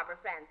do, Barbara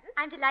Francis?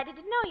 I'm delighted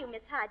to know you,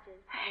 Miss Hodges.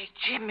 Hey,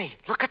 Jimmy,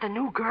 look at the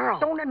new girl.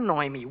 Don't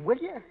annoy me, will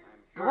you?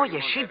 Boy,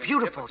 is she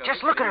beautiful.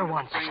 Just look at her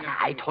once. Listen,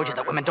 I told you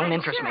that women don't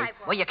interest me.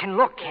 Well, you can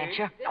look, can't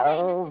you?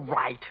 All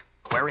right.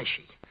 Where is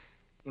she?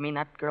 You mean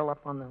that girl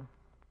up on the...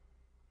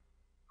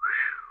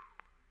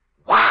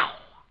 Wow.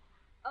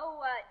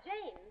 Oh,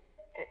 James.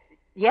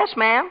 Yes,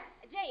 ma'am?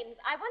 James,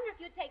 I wonder if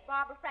you'd take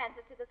Barbara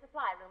Francis to the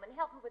supply room and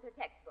help her with her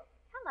textbook.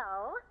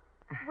 Hello.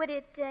 Would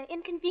it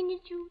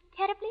inconvenience you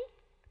terribly?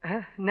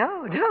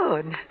 No.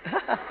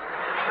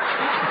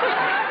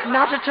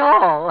 Not at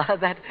all.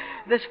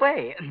 This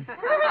way. Back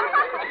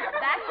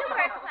to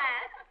work,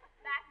 class.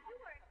 Back to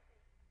work.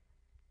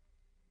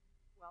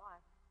 Well,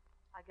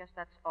 I guess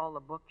that's all the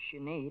books you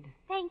need.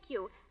 Thank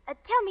you.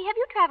 Tell me, have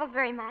you traveled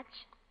very much?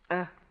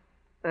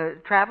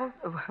 Travel?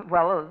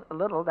 Well, a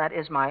little. That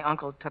is, my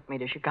uncle took me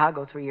to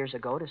Chicago 3 years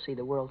ago to see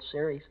the World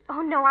Series.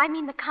 Oh, no, I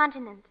mean the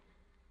continent.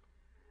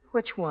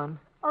 Which one?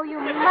 Oh, you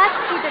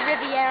must see the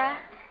Riviera.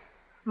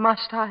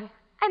 Must I?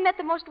 I met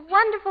the most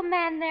wonderful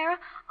man there,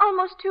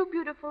 almost too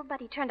beautiful, but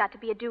he turned out to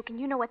be a duke, and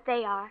you know what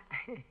they are.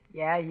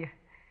 Yeah, you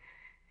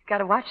got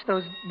to watch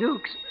those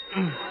dukes.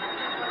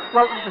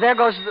 Well, there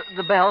goes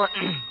the bell.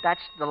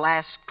 That's the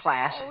last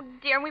class. Oh,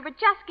 dear, we were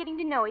just getting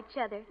to know each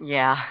other.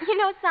 Yeah. You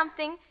know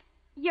something?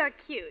 You're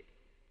cute.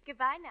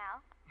 Goodbye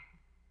now.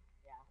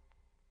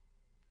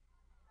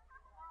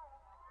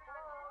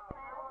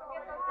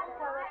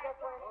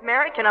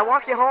 Mary, can I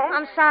walk you home?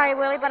 I'm sorry,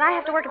 Willie, but I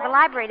have to work at the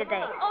library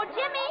today. Oh,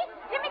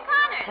 Jimmy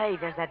Connor. Hey,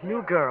 there's that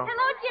new girl.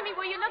 Hello, Jimmy.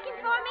 Were you looking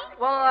for me?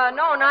 Well,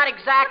 no, not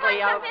exactly.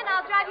 Jump in.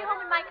 I'll drive you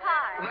home in my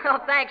car.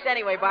 Well, thanks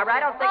anyway, Barbara. I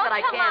don't think that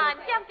I can. Come on,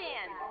 jump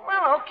in.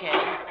 Well, okay.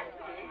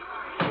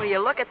 Will you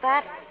look at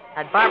that?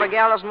 That Barbara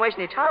gal doesn't waste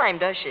any time,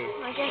 does she?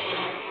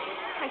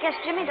 I guess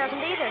Jimmy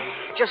doesn't either.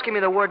 Just give me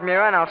the word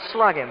mirror and I'll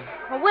slug him.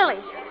 Well, Willie,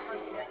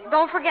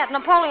 don't forget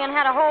Napoleon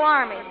had a whole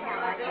army.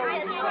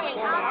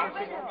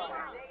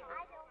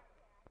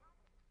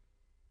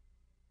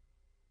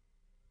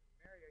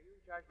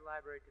 Charge the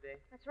library today?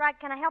 That's right.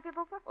 Can I help you,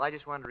 Booper? Well, I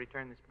just wanted to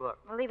return this book.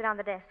 We'll leave it on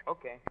the desk.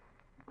 Okay.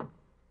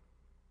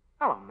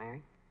 Hello,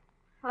 Mary.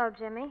 Hello,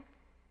 Jimmy.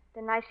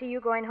 Didn't I see you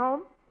going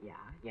home? Yeah,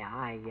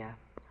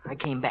 I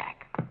came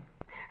back.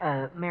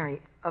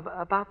 Mary,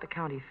 about the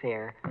county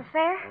fair. The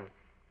fair?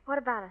 What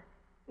about it?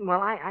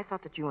 Well, I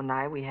thought that you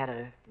and we had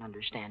an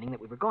understanding that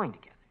we were going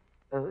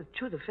together.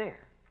 To the fair.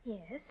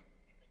 Yes.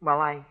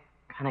 Well, I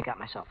kind of got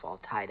myself all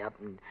tied up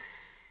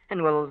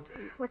and well...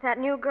 With that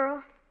new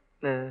girl?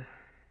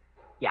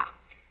 Yeah.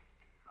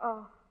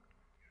 Oh.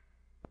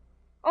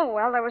 Oh,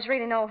 well, there was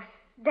really no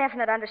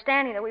definite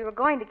understanding that we were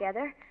going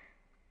together.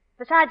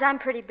 Besides, I'm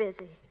pretty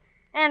busy.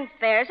 And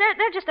fairs,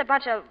 they're just a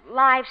bunch of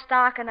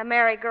livestock and a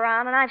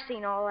merry-go-round, and I've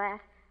seen all that.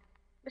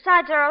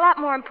 Besides, there are a lot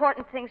more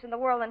important things in the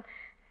world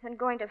than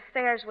going to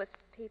fairs with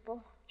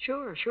people.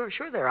 Sure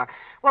there are.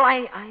 Well,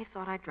 I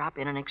thought I'd drop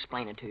in and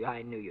explain it to you.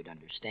 I knew you'd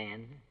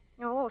understand.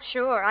 Oh,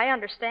 sure, I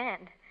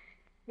understand.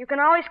 You can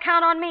always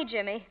count on me,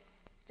 Jimmy.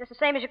 Just the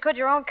same as you could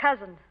your own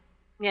cousin.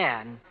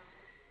 Yeah,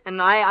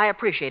 and I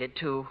appreciate it,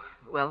 too.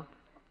 Well,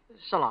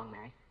 so long,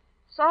 Mary.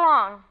 So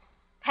long,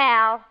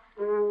 pal.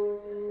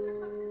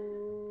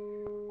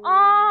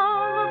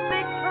 All the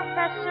big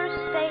professors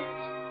state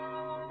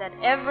that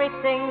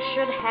everything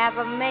should have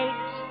a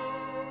mate.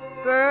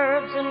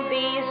 Birds and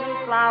bees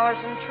and flowers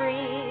and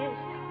trees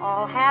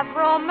all have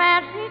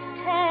romantic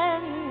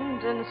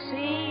tendencies.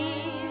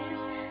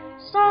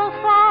 So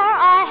far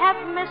I have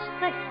missed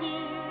the he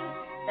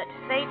that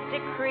fate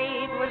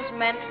decreed was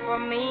meant for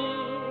me.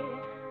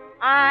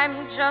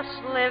 I'm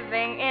just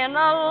living in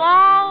a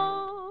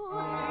lull,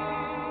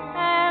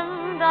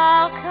 and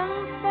I'll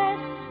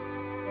confess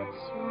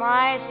it's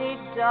mighty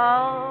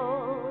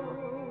dull.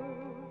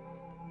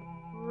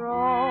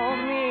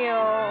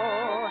 Romeo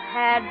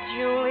had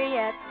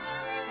Juliet,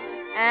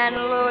 and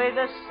Louis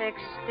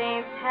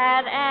XVI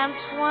had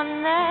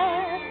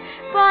Antoinette,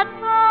 but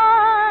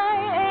I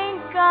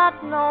ain't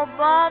got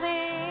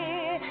nobody,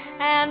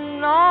 and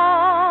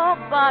no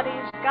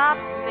nobody's got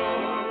me.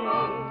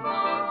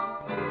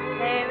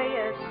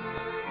 Peleus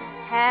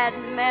had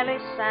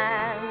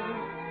Melisande,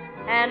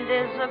 and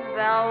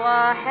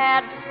Isabella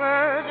had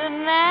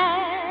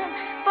Ferdinand,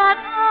 but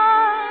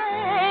I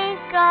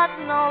ain't got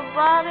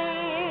nobody,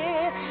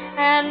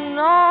 and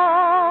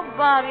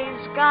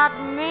nobody's got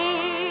me.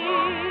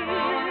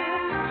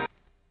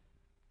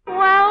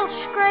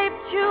 Welsh grape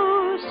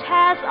juice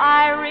has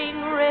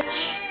Irene Rich,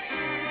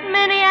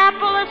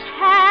 Minneapolis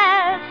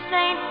has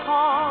St.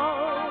 Paul,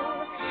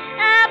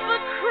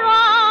 Abercrombie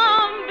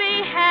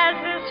has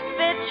his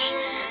Fitch,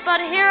 but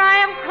here I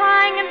am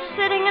crying and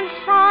sitting and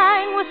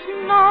sighing with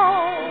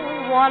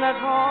no one at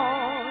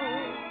all.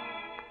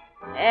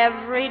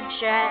 Every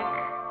Jack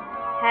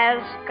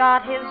has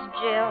got his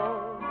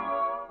Jill,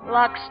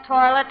 Lux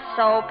toilet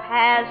soap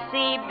has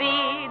C.B.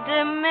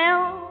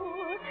 DeMille,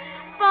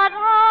 but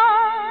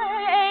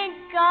I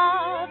ain't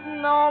got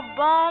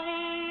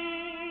nobody,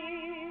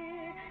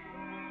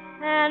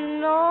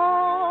 and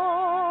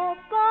nobody's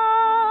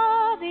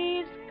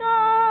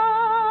got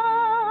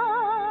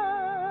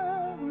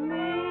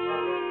me.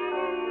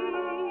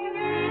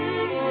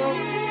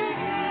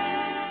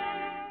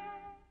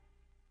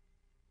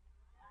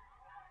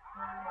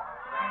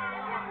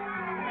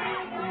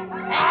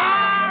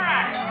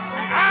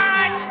 All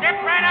right, step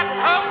right up,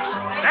 folks.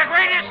 The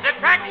greatest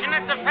attraction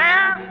at the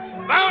fair,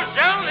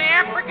 Bozo the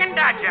African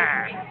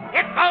Dodger.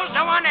 Hit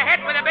Bozo on the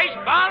head with a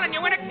baseball and you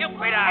win a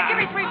Cupid. Hey, give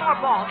me 3 more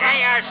balls. There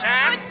you are,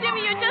 son. Oh,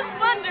 Jimmy, you're just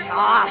wonderful. Oh,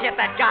 I'll hit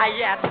that guy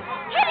yet.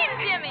 Hit him,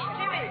 Jimmy.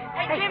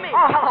 Hey, Jimmy.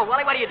 Oh, hello,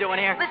 Willie. What are you doing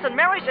here? Listen,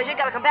 Mary says you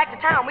got to come back to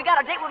town. We got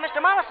a date with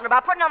Mr. Mollison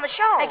about putting on the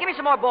show. Hey, give me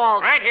some more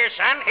balls. Right here,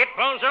 son. Hit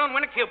Bozo and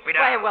win a Cupid.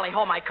 Hey, Willie,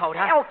 hold my coat,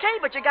 huh? Okay,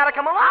 but you got to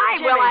come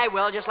along, Jimmy. I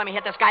will. Just let me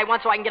hit this guy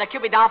once so I can get a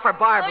Cupid doll for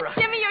Barbara. Oh,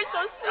 Jimmy, you're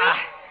so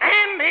sweet.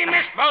 And he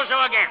missed Bozo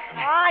again.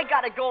 I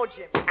got to go,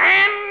 Jimmy.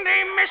 And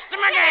he missed him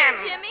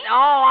again. Jimmy.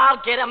 Oh, I'll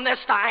get him this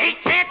time. He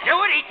can't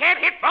do it. He can't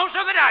hit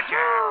Bozo the Dodger.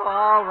 Oh,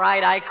 all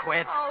right, I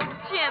quit. Oh,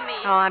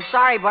 Jimmy. Oh, I'm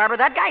sorry, Barbara.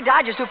 That guy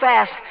dodges too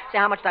fast. Say,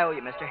 how much do I owe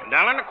you, mister?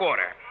 $1.25. All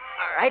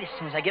right, as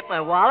soon as I get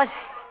my wallet.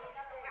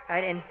 All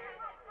right, and...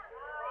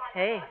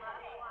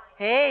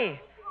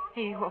 Hey,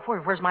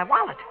 where's my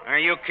wallet? Are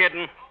you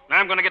kidding?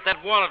 I'm going to get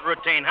that wallet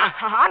routine, huh?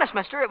 Honest,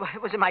 mister, it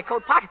was in my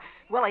coat pocket.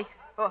 Willie,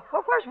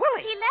 where's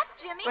Willie? He left,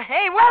 Jimmy.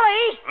 Hey,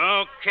 Willie!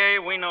 Okay,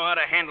 we know how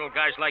to handle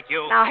guys like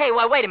you. Now, hey,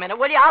 wait a minute,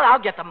 will you? I'll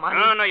get the money.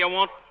 No, you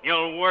won't.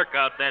 You'll work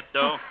out that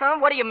dough.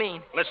 What do you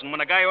mean? Listen,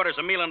 when a guy orders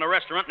a meal in a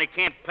restaurant and he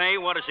can't pay,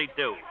 what does he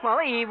do? Well,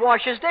 he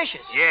washes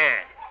dishes. Yeah.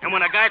 And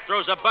when a guy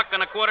throws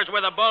 $1.25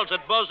 worth of balls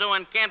at Bozo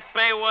and can't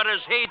pay, what does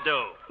he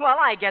do? Well,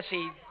 I guess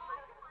he...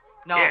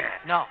 No, Yeah.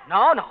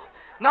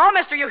 no,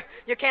 mister, you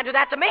can't do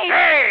that to me.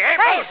 Hey,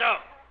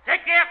 Bozo!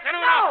 Take the afternoon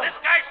off. This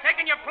guy's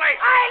taking your place.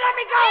 Hey, let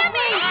me go,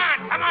 Jimmy!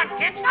 Come on,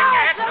 kids. Stick your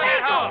heads through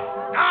that hole.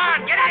 Go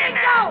on, get it in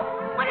there.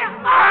 Go! Will you...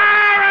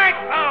 All right,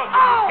 folks.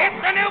 Oh! It's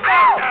the new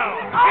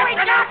Bozo. Oh, he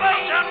It's the new got me.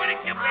 Bozo with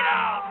a Cupid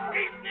doll.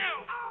 He's new.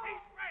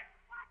 He's fresh.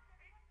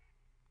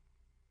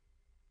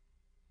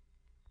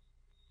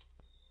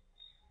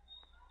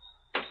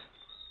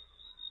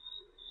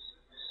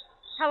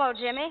 Hello,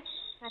 Jimmy.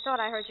 I thought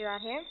I heard you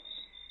out here.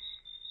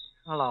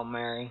 Hello,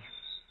 Mary.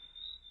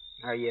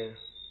 Are you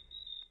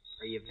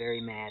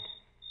very mad?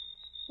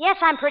 Yes,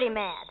 I'm pretty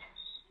mad.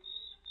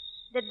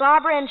 Did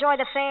Barbara enjoy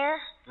the fair?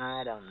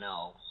 I don't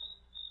know.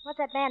 What's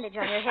that bandage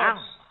on your head?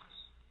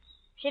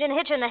 She didn't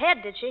hit you in the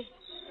head, did she?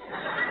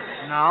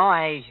 No,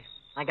 I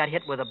got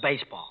hit with a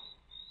baseball.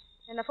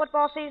 In the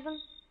football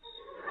season?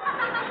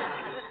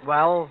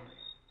 Well,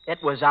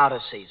 it was out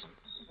of season.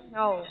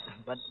 No.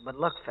 But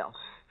look, Phil.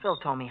 Phil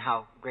told me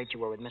how great you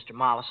were with Mr.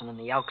 Mollison and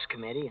the Elks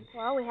Committee, and...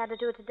 Well, we had to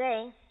do it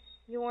today.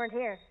 You weren't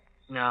here.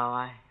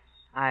 No,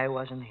 I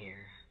wasn't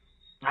here.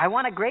 I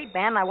want a great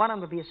band, and I want them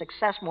to be a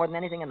success more than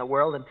anything in the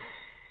world, and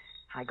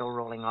I go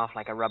rolling off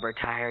like a rubber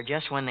tire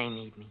just when they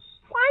need me.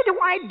 Why do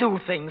I do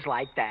things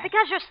like that?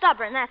 Because you're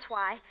stubborn, that's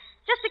why.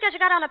 Just because you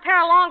got on a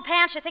pair of long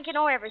pants, you think you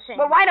know everything.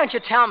 Well, why don't you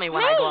tell me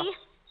when I go... Me?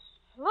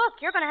 Look,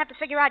 you're going to have to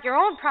figure out your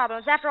own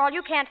problems. After all,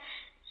 you can't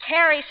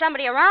carry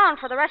somebody around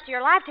for the rest of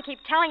your life to keep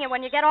telling you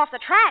when you get off the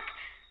track.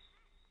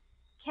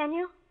 Can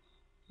you?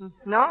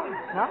 No,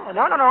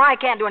 I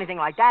can't do anything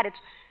like that.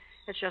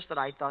 It's just that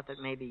I thought that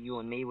maybe you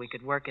and me, we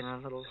could work in a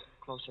little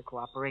closer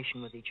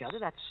cooperation with each other,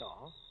 that's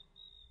all.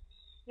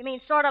 You mean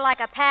sort of like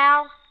a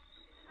pal?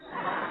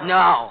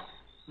 No,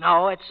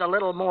 it's a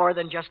little more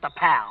than just a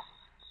pal.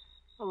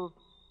 Well,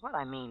 what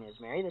I mean is,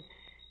 Mary, that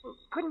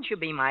couldn't you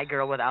be my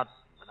girl without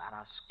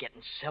us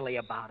getting silly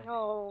about it?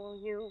 Oh,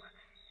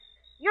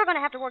 you're going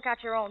to have to work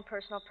out your own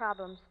personal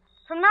problems.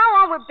 From now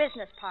on, we're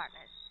business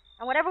partners.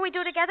 And whatever we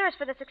do together is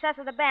for the success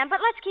of the band.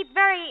 But let's keep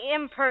very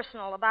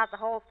impersonal about the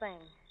whole thing.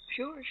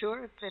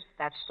 Sure, if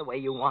that's the way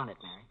you want it,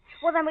 Mary.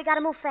 Well, then we got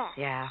to move fast.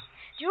 Yeah.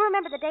 Do you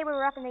remember the day we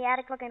were up in the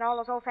attic looking at all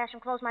those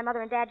old-fashioned clothes my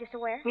mother and Dad used to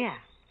wear? Yeah.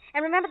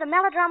 And remember the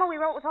melodrama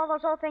we wrote with all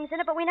those old things in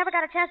it, but we never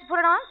got a chance to put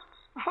it on?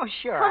 Oh,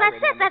 sure. Well, that's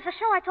it. That's the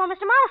show I told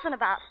Mr. Mollison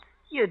about.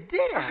 You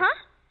did? Uh-huh.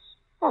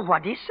 Well,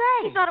 what'd he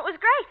say? He thought it was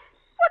great.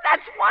 Well,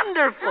 that's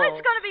wonderful. Oh, it's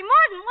going to be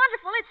more than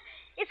wonderful.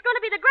 It's going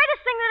to be the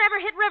greatest thing that ever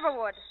hit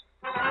Riverwood.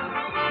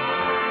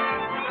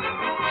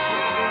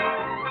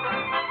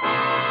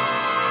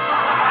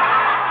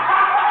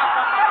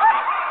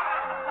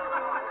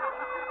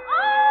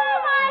 Oh,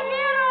 my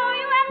hero,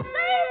 you have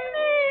saved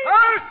me!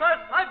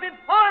 Ursus, I've been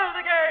foiled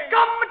again!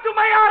 Come to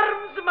my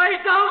arms, my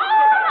dove!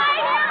 Oh, my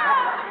hero!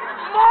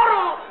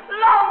 Moral,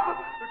 love,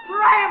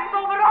 triumph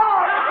over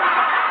all!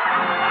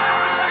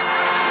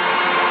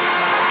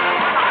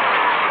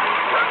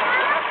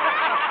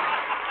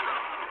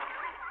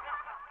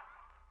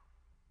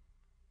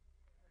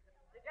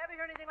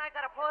 Like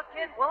that applause,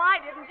 kid? Well,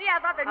 I didn't. Gee, I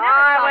thought they'd never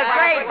Oh, stop. it was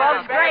great,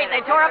 folks, great. They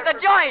tore up the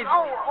joint.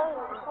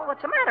 What's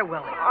the matter,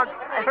 Willie?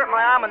 I hurt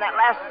my arm in that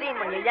last scene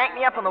when you yanked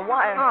me up on the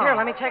wire. Here,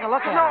 let me take a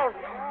look at it.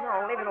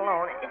 No, leave it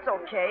alone. It's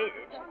okay.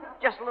 It's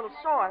just a little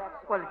sore.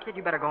 Well, kid,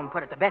 you better go and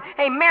put it to bed.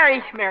 Hey, Mary,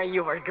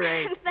 you were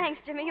great. Thanks,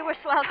 Jimmy. You were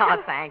swell, too.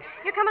 Oh, thanks.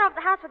 You're coming over to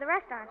the house for the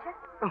rest, aren't you?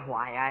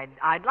 Why,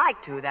 I'd like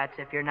to. That's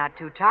if you're not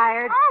too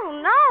tired. Oh,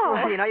 no.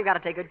 Well, you got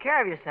to take good care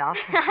of yourself.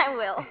 I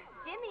will.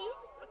 Jimmy,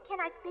 can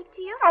I speak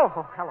to you?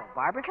 Oh, hello,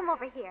 Barbara. Come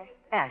over here.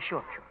 Yeah,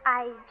 sure.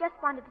 I just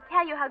wanted to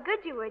tell you how good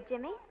you were,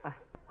 Jimmy.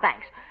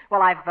 Thanks.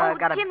 Well, I've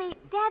got a... Jimmy,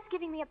 Dad's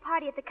giving me a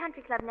party at the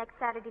country club next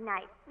Saturday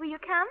night. Will you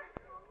come?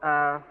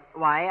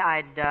 Why,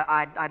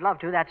 I'd love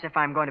to. That's if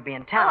I'm going to be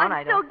in Oh, town.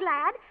 I'm so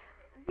glad.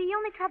 The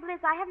only trouble is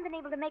I haven't been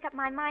able to make up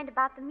my mind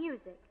about the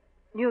music.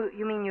 You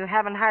mean you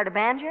haven't hired a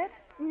band yet?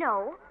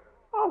 No.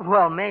 Oh,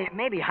 well,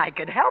 maybe I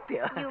could help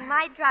you. You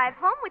might drive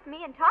home with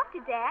me and talk to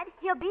Dad.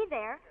 He'll be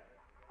there.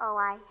 Oh,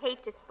 I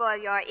hate to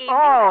spoil your evening.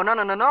 Oh, no,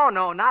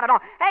 not at all.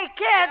 Hey,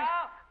 kids,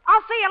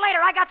 I'll see you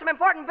later. I got some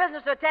important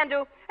business to attend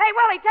to. Hey,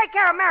 Willie, take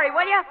care of Mary,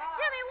 will you?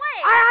 Jimmy,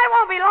 wait. I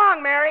won't be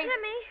long, Mary.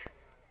 Jimmy.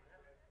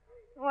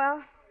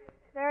 Well,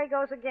 there he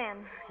goes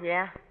again.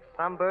 Yeah,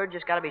 some bird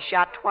just got to be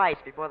shot twice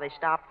before they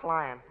stop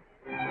flying.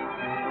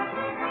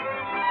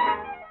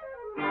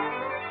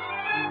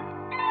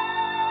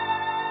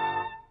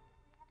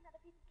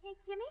 Cake,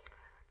 Jimmy?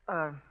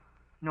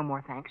 No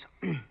more thanks.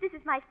 This is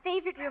my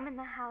favorite room in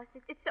the house.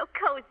 It's so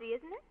cozy,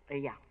 isn't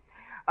it? Yeah.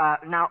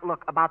 Now,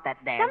 look, about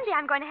that dance. Someday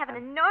I'm going to have an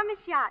enormous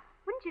yacht.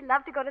 Wouldn't you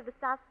love to go to the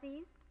South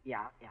Seas?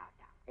 Yeah.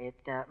 It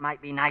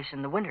might be nice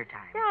in the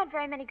wintertime. There aren't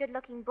very many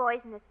good-looking boys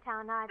in this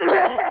town, are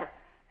there?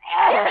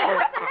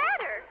 What's the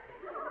matter?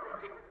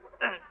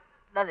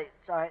 Nothing.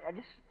 Sorry, I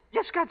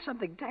just got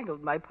something tangled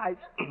in my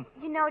pipes.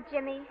 You know,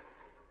 Jimmy,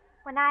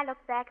 when I look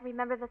back and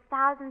remember the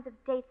thousands of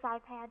dates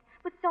I've had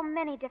with so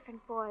many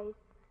different boys,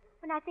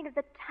 when I think of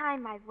the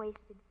time I've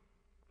wasted,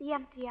 the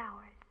empty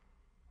hours.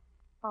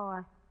 Oh,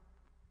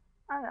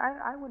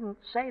 I wouldn't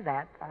say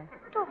that.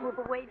 Don't move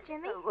away,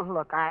 Jimmy.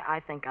 Look,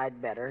 I think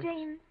I'd better.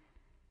 James,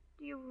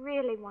 do you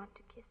really want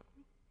to kiss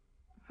me?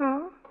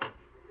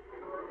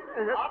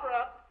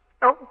 Barbara.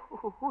 Oh,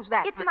 who's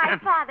that? It's my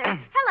father.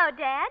 Hello,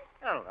 Dad.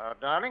 Hello,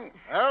 darling.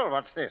 Well,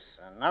 what's this?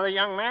 Another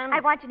young man? I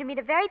want you to meet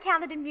a very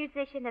talented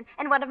musician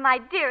and one of my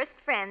dearest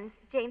friends,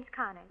 James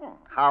Connors.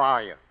 How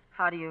are you?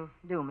 How do you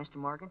do, Mr.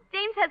 Morgan?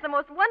 James has the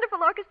most wonderful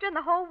orchestra in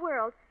the whole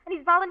world, and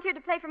he's volunteered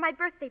to play for my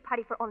birthday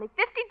party for only $50.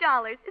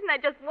 Isn't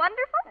that just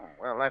wonderful?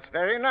 Well, that's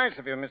very nice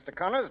of you, Mr.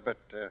 Connors, but,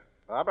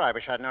 Barbara, I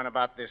wish I'd known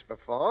about this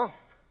before.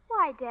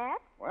 Why, Dad?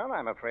 Well,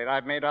 I'm afraid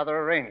I've made other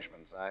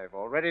arrangements. I've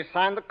already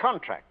signed the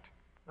contract.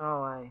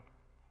 Oh,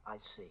 I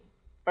see.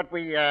 But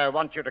we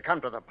want you to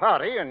come to the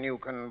party, and you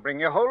can bring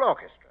your whole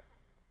orchestra.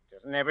 It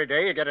isn't every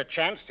day you get a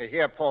chance to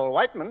hear Paul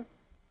Whiteman.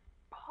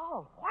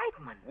 Paul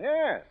Whiteman?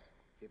 Yes.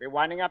 He'll be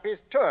winding up his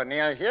tour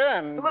near here,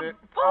 and...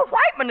 Paul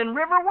Whiteman in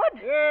Riverwood?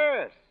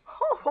 Yes.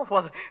 Oh,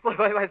 well,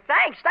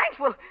 thanks.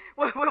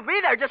 We'll be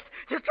there. Just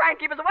try and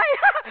keep us away.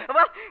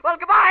 well,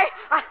 goodbye.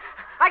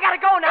 I gotta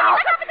go now.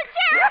 Look up at the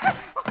chair.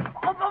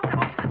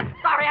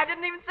 Sorry, I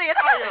didn't even see it.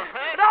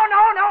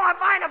 No, I'm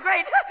fine. I'm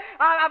great.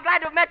 I'm glad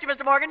to have met you,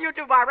 Mr. Morgan. You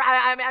too, Barbara.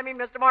 I mean,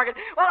 Mr. Morgan.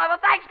 Well,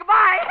 thanks.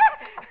 Goodbye.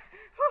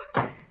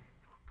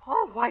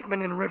 Paul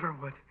Whiteman in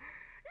Riverwood.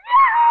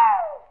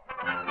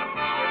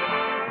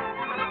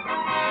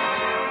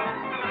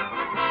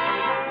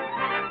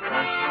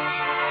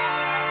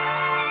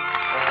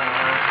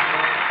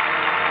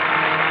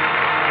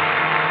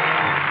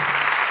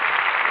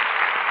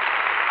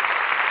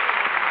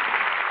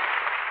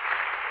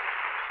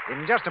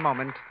 In just a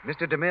moment,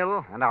 Mr.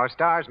 DeMille and our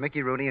stars,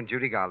 Mickey Rooney and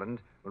Judy Garland,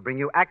 will bring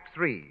you Act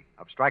 3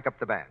 of Strike Up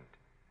the Band.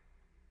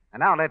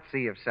 And now let's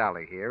see if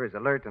Sally here is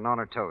alert and on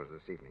her toes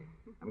this evening.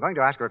 I'm going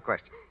to ask her a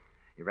question.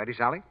 You ready,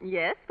 Sally?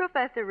 Yes,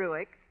 Professor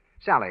Ruick.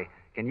 Sally,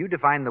 can you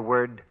define the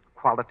word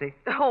quality?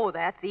 Oh,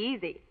 that's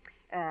easy.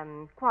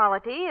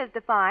 Quality is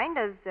defined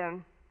as,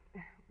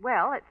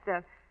 well,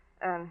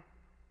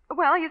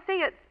 you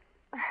see, it's...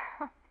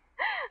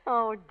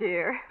 Oh,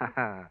 dear.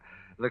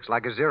 Looks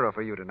like a zero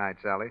for you tonight,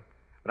 Sally.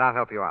 But I'll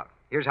help you out.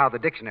 Here's how the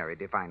dictionary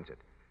defines it.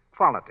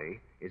 Quality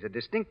is a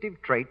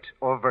distinctive trait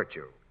or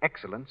virtue,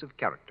 excellence of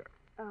character.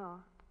 Oh.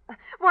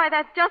 Why,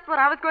 that's just what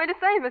I was going to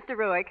say, Mr.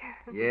 Ruick.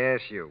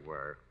 Yes, you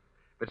were.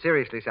 But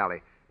seriously,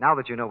 Sally, now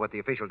that you know what the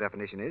official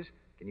definition is,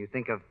 can you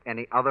think of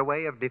any other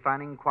way of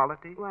defining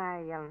quality?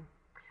 Why,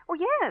 oh,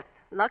 yes,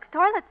 Lux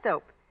toilet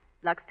soap.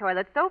 Lux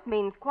toilet soap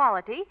means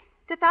quality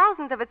to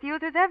thousands of its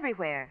users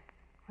everywhere.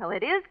 Well,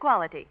 it is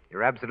quality.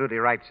 You're absolutely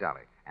right,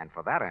 Sally. And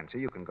for that answer,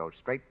 you can go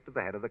straight to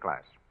the head of the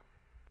class.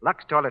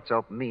 Lux toilet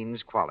soap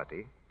means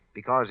quality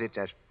because it's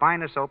as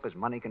fine a soap as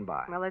money can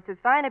buy. Well, it's as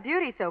fine a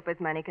beauty soap as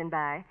money can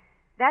buy.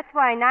 That's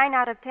why 9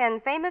 out of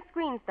 10 famous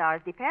screen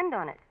stars depend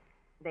on it.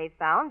 They've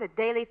found that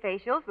daily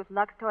facials with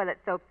Lux toilet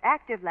soap's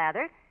active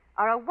lather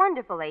are a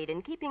wonderful aid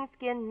in keeping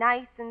skin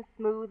nice and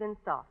smooth and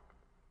soft.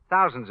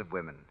 Thousands of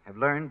women have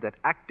learned that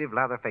active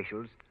lather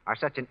facials are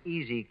such an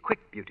easy, quick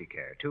beauty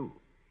care, too.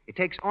 It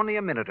takes only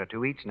a minute or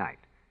two each night,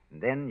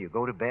 and then you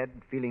go to bed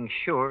feeling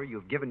sure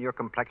you've given your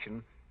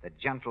complexion the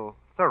gentle,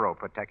 thorough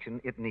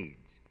protection it needs.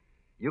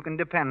 You can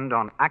depend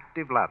on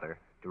active lather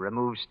to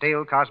remove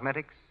stale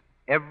cosmetics,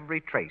 every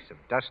trace of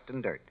dust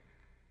and dirt.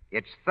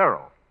 It's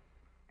thorough,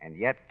 and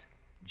yet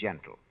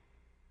gentle.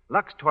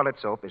 Lux toilet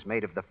soap is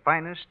made of the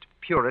finest,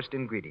 purest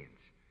ingredients.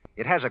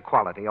 It has a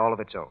quality all of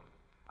its own,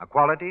 a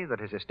quality that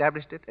has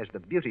established it as the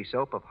beauty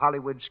soap of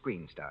Hollywood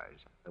screen stars,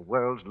 the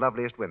world's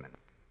loveliest women.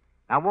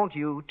 Now, won't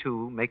you,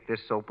 too, make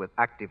this soap with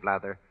active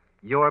lather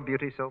your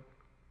beauty soap?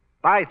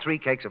 Buy 3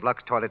 cakes of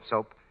Lux toilet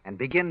soap and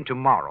begin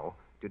tomorrow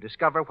to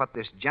discover what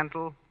this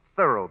gentle,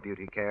 thorough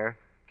beauty care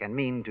can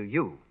mean to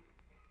you.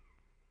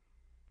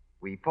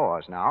 We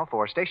pause now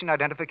for station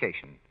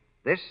identification.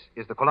 This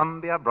is the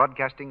Columbia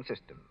Broadcasting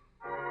System.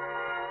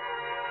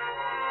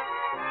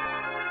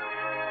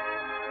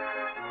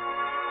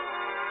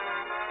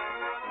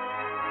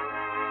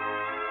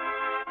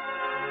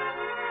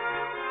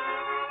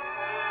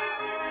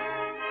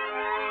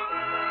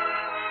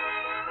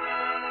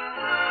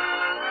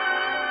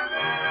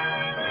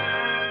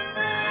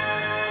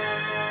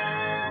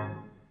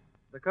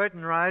 The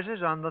curtain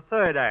rises on the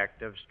third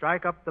act of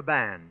Strike Up the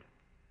Band.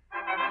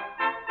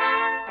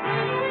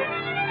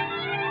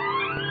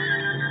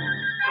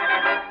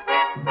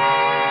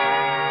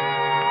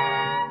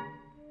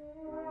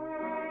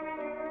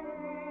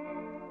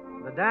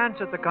 The dance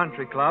at the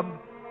country club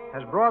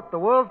has brought the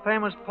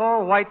world-famous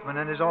Paul Whiteman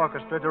and his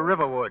orchestra to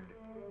Riverwood.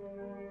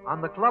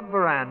 On the club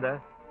veranda,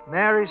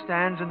 Mary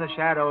stands in the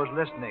shadows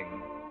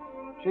listening.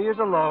 She is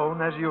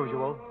alone, as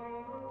usual.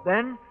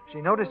 Then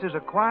she notices a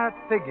quiet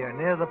figure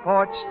near the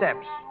porch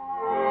steps.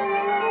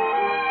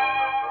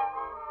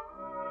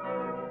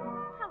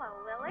 Hello,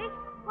 Lily.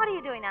 What are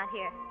you doing out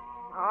here?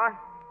 Oh,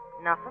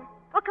 nothing.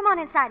 Well, come on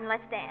inside and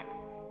let's dance.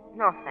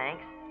 No,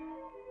 thanks.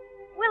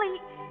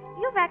 Willie,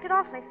 you've acted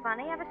awfully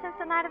funny ever since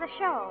the night of the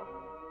show.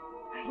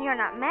 You're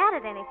not mad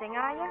at anything,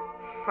 are you?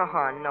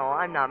 Oh, no,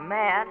 I'm not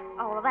mad.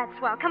 Oh, well, that's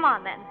swell. Come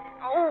on, then.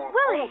 Oh,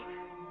 Willie,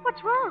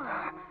 what's wrong?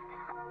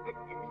 It's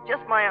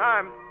just my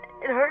arm.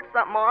 It hurts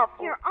something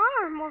awful. Your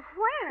arm? Well,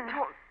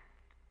 where?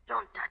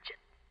 Don't touch it.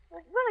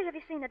 Well, Willie, have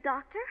you seen a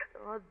doctor?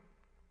 Oh,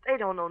 they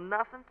don't know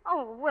nothing.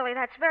 Oh, Willie,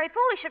 that's very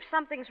foolish. If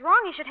something's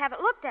wrong, you should have it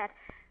looked at.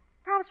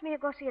 Promise me you'll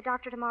go see a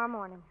doctor tomorrow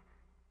morning.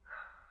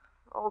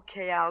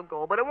 Okay, I'll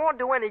go, but it won't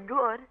do any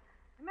good.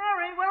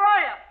 Mary, where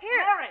are you?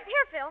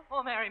 Here, Phil.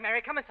 Oh,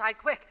 Mary, come inside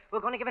quick.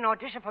 We're going to give an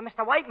audition for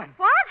Mr. Whiteman.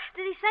 What?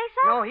 Did he say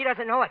so? No, he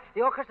doesn't know it.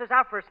 The orchestra's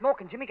out for a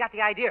smoke, and Jimmy got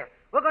the idea.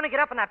 We're going to get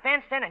up in that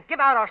bandstand and give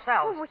out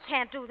ourselves. Oh, we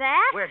can't do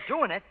that. We're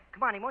doing it.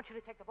 Come on, he wants you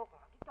to take the vocal.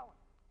 Keep going.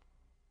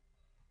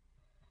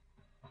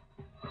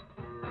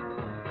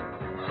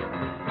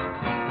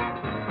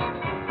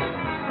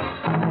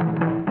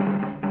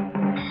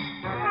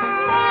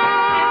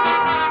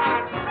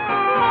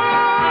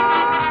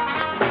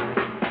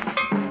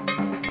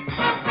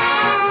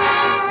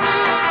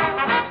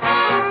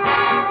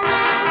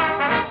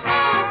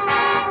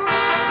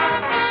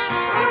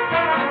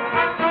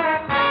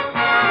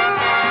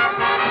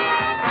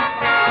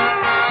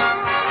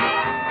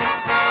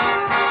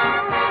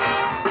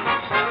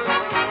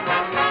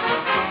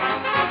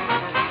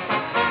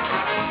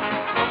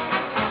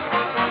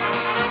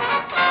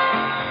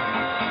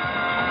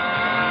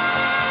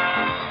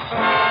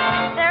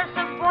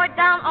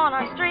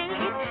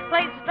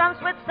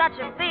 Such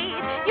a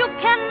beat, you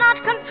cannot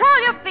control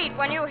your feet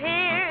when you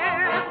hear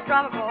the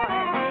drummer boy.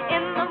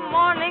 In the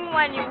morning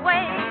when you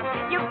wake,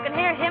 you can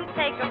hear him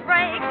take a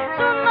break.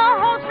 Soon the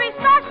whole street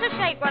starts to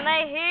shake when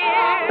they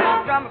hear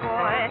the drummer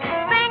boy.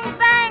 Bing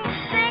bang,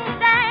 ding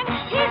dang,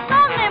 he's so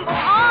nimble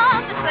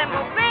on the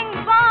cymbal. Bing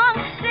bong,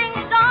 ding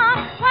dong,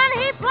 when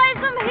he plays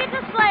them, he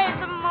just slays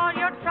them. All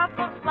your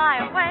troubles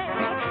fly away.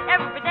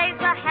 Every day's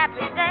a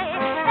happy day.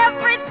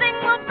 Everything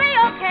will be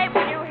okay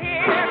when you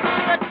hear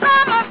the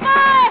drummer boy.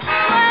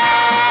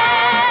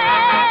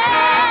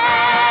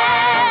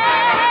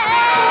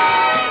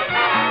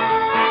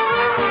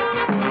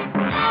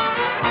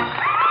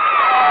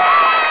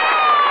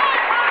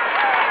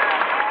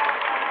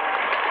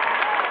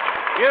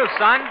 You,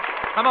 son.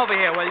 Come over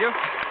here, will you?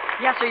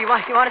 Yes, sir. You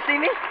want to see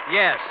me?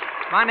 Yes.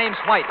 My name's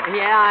Whiteman.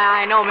 Yeah,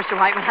 I know, Mr.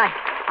 Whiteman.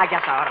 I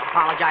guess I ought to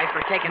apologize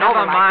for taking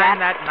Never over like mind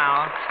that. that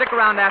now. Stick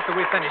around after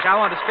we finish. I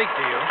want to speak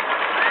to you.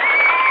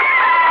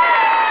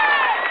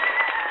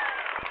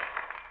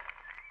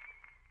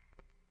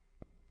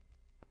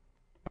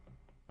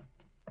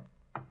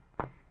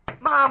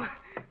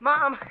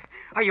 Mom,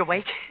 are you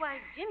awake? Why,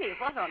 Jimmy, Jimmy,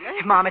 what on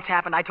earth? Mom, it's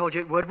happened. I told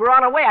you it would. We're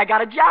on our way. I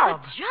got a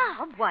job. A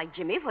job? Why,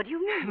 Jimmy, what do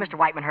you mean? Mr.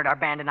 Whiteman heard our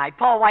band tonight.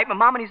 Paul Whiteman,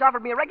 Mom, and he's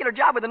offered me a regular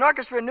job with an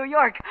orchestra in New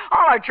York.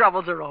 All our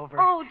troubles are over.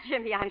 Oh,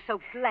 Jimmy, I'm so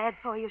glad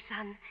for you,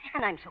 son.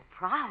 And I'm so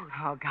proud.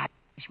 Oh, gosh,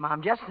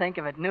 Mom, just think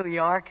of it. New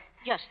York.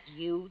 Just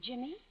you,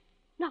 Jimmy?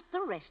 Not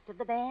the rest of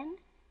the band?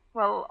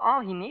 Well,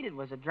 all he needed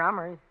was a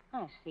drummer.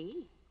 I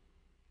see.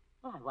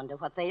 Well, I wonder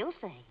what they'll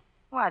say.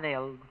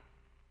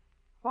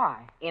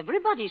 Why?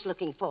 Everybody's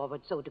looking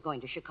forward so to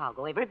going to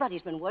Chicago.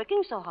 Everybody's been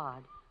working so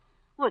hard.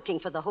 Working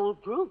for the whole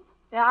group.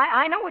 Yeah,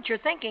 I know what you're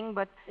thinking,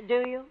 but...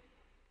 Do you?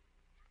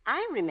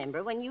 I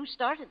remember when you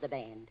started the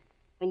band,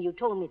 when you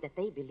told me that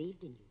they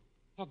believed in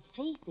you, had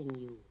faith in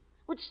you,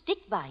 would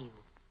stick by you.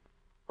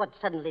 What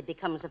suddenly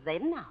becomes of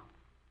them now?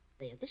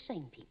 They're the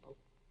same people.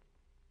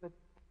 But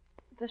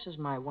this is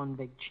my one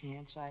big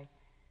chance.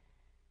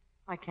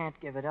 I can't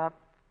give it up.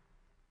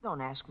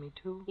 Don't ask me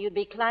to. You'd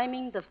be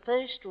climbing the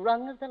first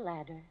rung of the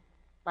ladder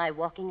by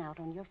walking out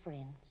on your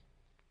friends.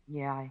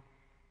 Yeah,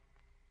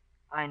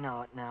 I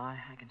know it now.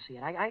 I can see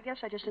it. I guess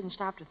I just didn't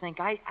stop to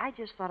think. I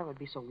just thought it would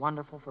be so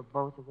wonderful for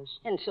both of us.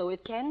 And so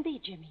it can be,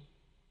 Jimmy.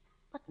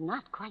 But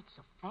not quite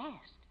so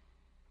fast.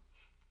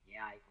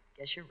 Yeah, I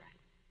guess you're right.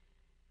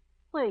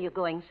 Where are you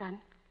going, son?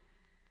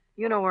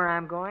 You know where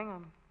I'm going.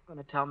 I'm going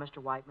to tell Mr.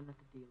 Whiteman that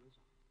the deal is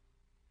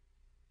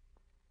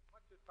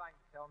What you're trying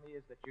to tell me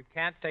is that you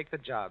can't take the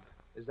job.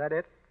 Is that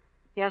it?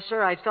 Yes,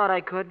 sir. I thought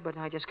I could, but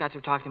I just got to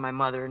talk to my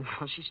mother, and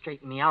well, she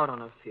straightened me out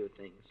on a few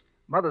things.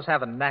 Mothers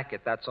have a knack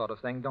at that sort of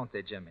thing, don't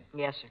they, Jimmy?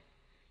 Yes, sir.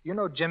 You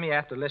know, Jimmy,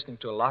 after listening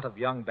to a lot of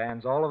young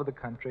bands all over the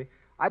country,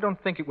 I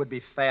don't think it would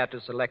be fair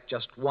to select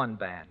just one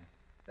band.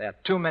 There are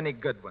too many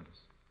good ones.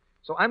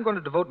 So I'm going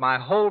to devote my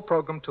whole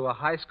program to a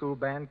high school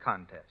band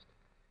contest.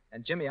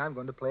 And, Jimmy, I'm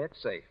going to play it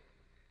safe.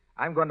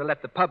 I'm going to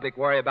let the public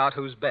worry about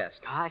who's best.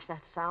 Gosh,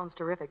 that sounds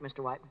terrific, Mr.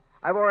 Whiteman.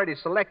 I've already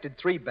selected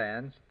 3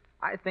 bands.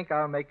 I think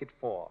I'll make it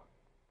 4.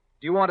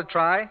 Do you want to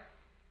try?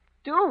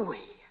 Do we?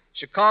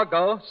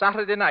 Chicago,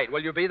 Saturday night.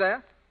 Will you be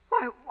there?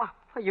 Why,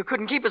 you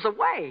couldn't keep us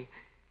away.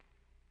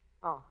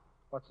 Oh.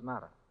 What's the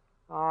matter?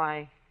 Oh,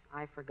 I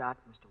forgot,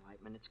 Mr.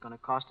 Whiteman. It's going to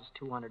cost us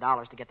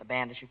 $200 to get the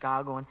band to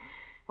Chicago, and,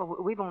 well,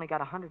 we've only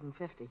got $150.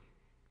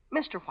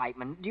 Mr.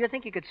 Whiteman, do you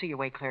think you could see your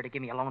way clear to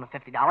give me a loan of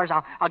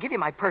 $50? I'll give you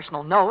my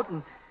personal note,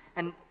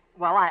 and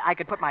well, I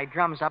could put my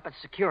drums up as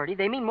security.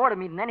 They mean more to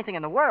me than anything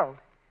in the world.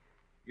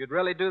 You'd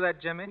really do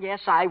that, Jimmy? Yes,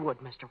 I would,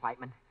 Mr.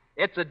 Whiteman.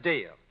 It's a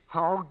deal.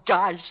 Oh,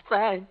 gosh,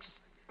 thanks.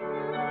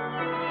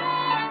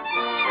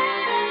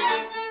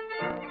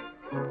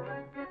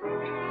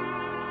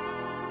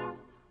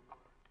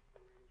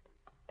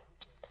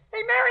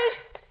 Hey,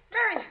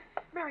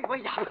 Mary,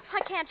 wait up.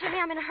 I can't, Jimmy.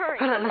 I'm in a hurry.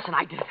 Listen,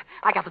 I did it.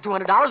 I got the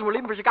 $200. We're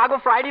leaving for Chicago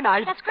Friday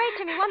night. That's great,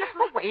 Jimmy. Wonderful.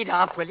 Oh, wait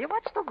up, will you?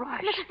 What's the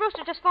rush? Mrs.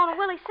 Brewster just phoned.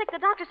 Willie's sick. The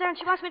doctor's there, and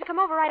she wants me to come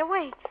over right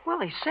away.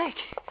 Willie's sick?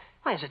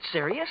 Why, is it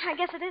serious? I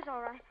guess it is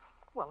all right.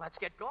 Well, let's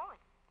get going.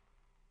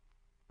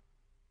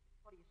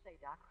 What do you say,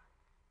 Doc?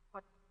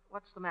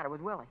 What's the matter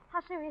with Willie?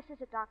 How serious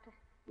is it, Doctor?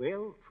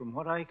 Well, from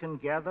what I can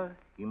gather,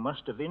 he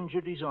must have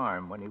injured his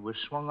arm when he was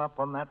swung up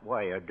on that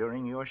wire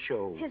during your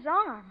show. His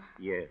arm?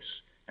 Yes.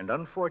 And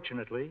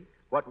unfortunately,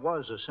 what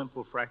was a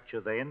simple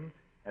fracture then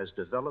has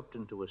developed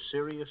into a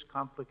serious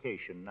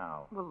complication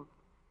now. Well,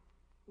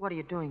 what are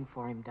you doing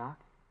for him, Doc?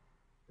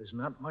 There's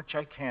not much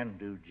I can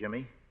do,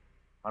 Jimmy.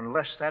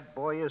 Unless that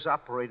boy is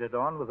operated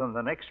on within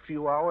the next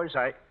few hours,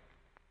 I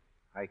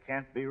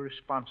can't be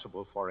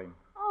responsible for him.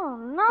 Oh,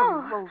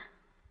 no. Well,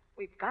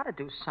 we've got to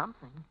do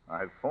something.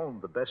 I've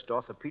phoned the best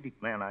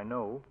orthopedic man I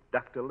know,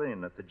 Dr.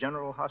 Lynn, at the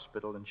General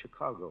Hospital in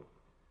Chicago.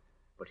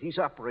 But he's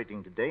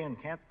operating today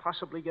and can't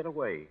possibly get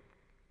away.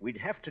 We'd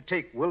have to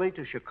take Willie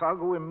to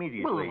Chicago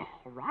immediately. Well,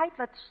 all right,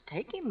 let's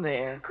take him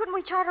there. Couldn't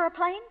we charter a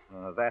plane?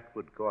 That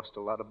would cost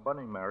a lot of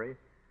money, Mary.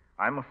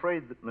 I'm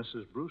afraid that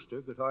Mrs.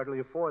 Brewster could hardly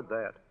afford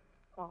that.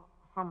 Well,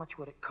 how much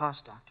would it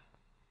cost, Doctor?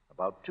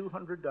 About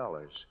 $200.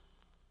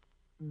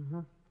 Mm-hmm.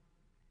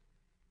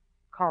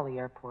 Call the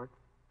airport.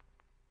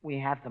 We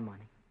have the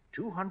money.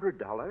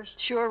 $200?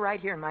 Sure, right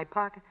here in my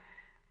pocket.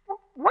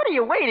 What are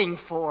you waiting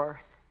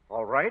for?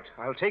 All right,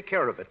 I'll take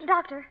care of it.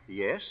 Doctor.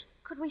 Yes?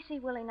 Could we see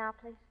Willie now,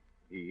 please?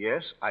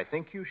 Yes, I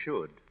think you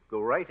should.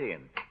 Go right in.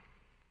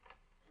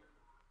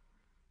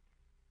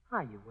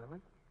 Hiya,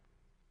 Willie.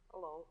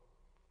 Hello.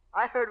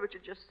 I heard what you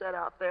just said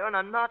out there, and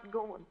I'm not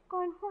going.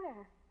 Going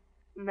where?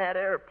 In that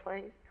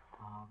airplane.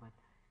 Oh, but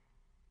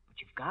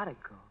you've got to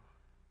go.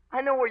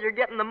 I know where you're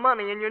getting the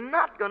money, and you're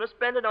not going to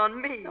spend it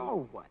on me.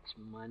 Oh, what's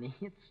money?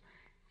 It's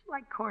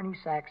like corny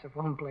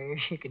saxophone players.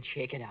 You can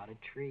shake it out of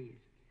trees.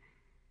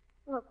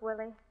 Look,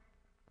 Willie,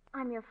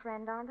 I'm your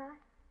friend, aren't I?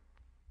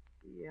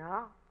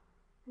 Yeah?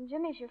 And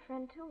Jimmy's your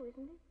friend, too,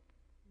 isn't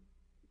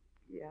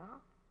he? Yeah?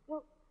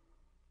 Well,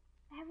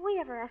 have we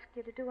ever asked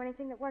you to do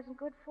anything that wasn't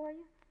good for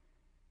you?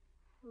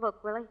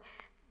 Look, Willie,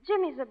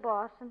 Jimmy's the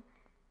boss, and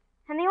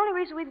the only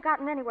reason we've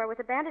gotten anywhere with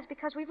the band is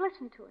because we've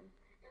listened to him.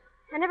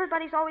 And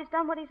everybody's always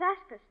done what he's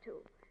asked us to.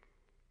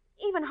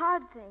 Even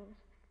hard things.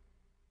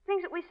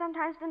 Things that we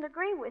sometimes didn't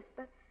agree with,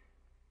 but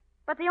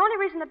the only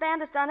reason the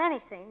band has done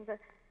anything,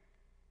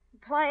 the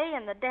play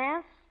and the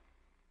dance.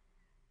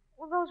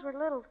 Well, those were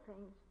little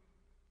things.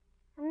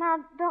 And now,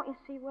 don't you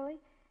see, Willie?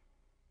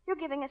 You're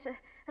giving us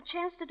a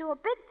chance to do a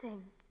big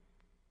thing.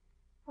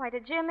 Why, to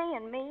Jimmy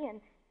and me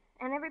and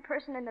every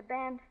person in the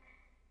band,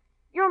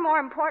 you're more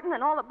important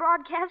than all the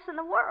broadcasts in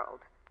the world.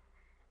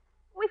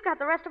 We've got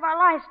the rest of our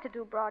lives to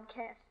do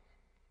broadcasts.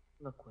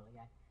 Look, Willie,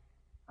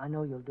 I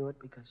know you'll do it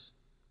because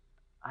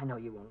I know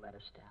you won't let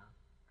us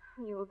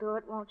down. You'll do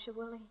it, won't you,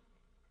 Willie?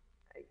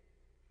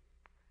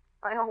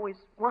 I always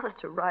wanted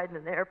to ride in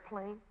an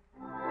airplane.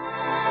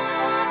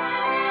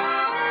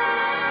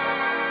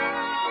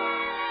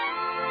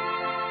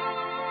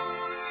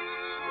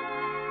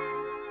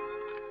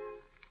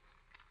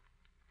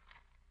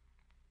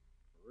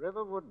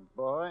 Riverwood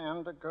boy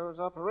undergoes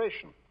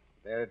operation.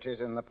 There it is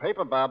in the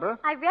paper, Barbara.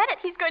 I read it.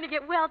 He's going to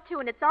get well, too,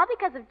 and it's all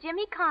because of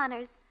Jimmy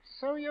Connors.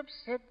 So you've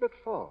said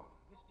before.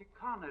 Mr.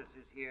 Connors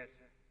is here,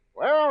 sir.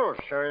 Well,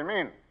 show him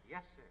in.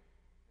 Yes, sir.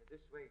 This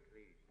way,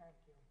 please. Thank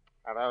you.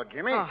 Hello,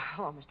 Jimmy. Oh,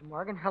 hello, Mr.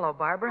 Morgan. Hello,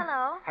 Barbara.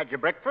 Hello. Had your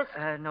breakfast?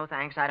 No,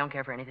 thanks. I don't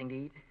care for anything to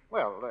eat.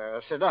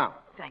 Well, sit down.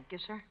 Thank you,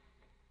 sir.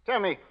 Tell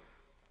me,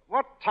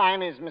 what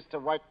time is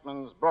Mr.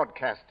 Whiteman's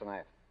broadcast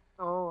tonight?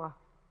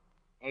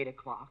 8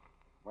 o'clock.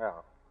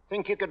 Well,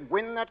 think you could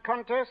win that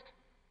contest?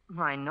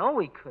 I know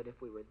we could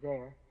if we were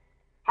there.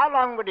 How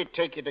long would it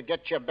take you to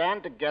get your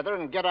band together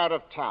and get out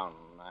of town?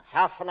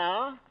 Half an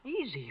hour?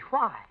 Easy.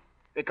 Why?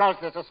 Because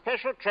there's a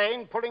special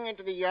train pulling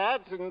into the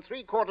yards in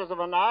 3/4 of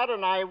an hour,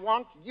 and I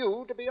want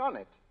you to be on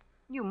it.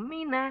 You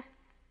mean that?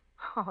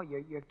 Oh,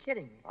 you're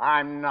kidding me.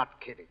 I'm not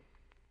kidding.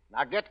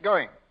 Now get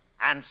going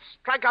and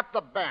strike up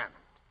the band.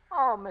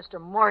 Oh, Mr.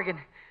 Morgan,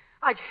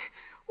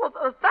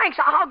 well, thanks.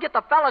 I'll get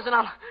the fellas and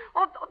I'll.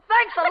 Oh,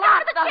 thanks a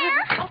lot. The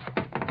chair.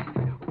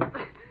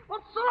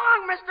 Well, so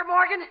long, Mr.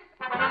 Morgan.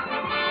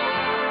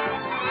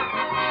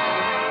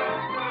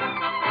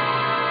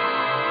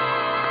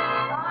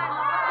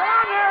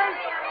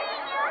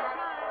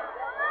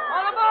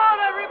 All aboard,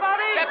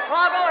 everybody! Get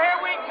Bravo, here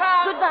we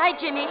come! Goodbye,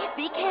 Jimmy.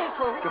 Be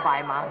careful.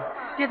 Goodbye, Mom.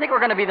 Do you think we're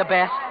going to be the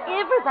best?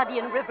 Everybody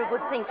in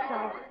Riverwood thinks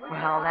so.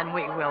 Well, then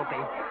we will be.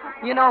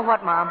 You know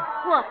what, Mom?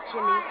 What,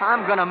 Jimmy?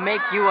 I'm going to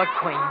make you a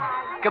queen.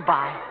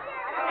 Goodbye.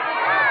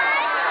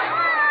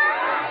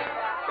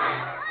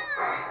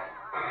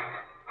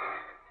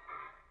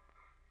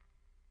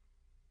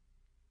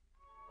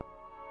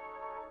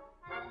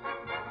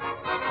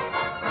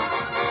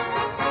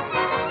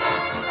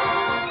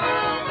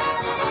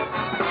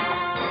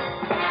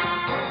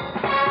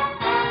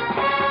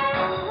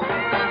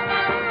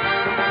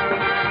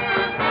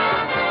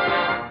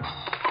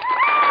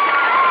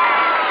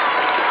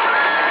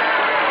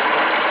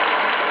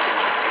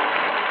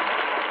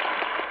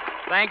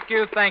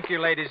 Thank you,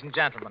 ladies and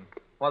gentlemen.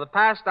 For the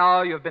past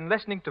hour, you've been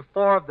listening to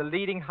 4 of the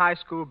leading high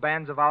school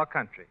bands of our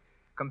country,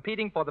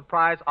 competing for the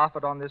prize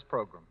offered on this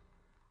program.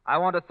 I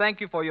want to thank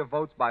you for your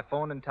votes by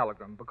phone and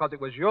telegram, because it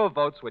was your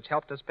votes which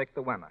helped us pick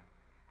the winner.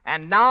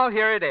 And now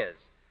here it is,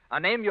 a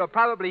name you're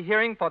probably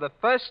hearing for the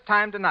first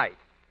time tonight,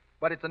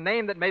 but it's a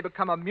name that may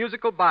become a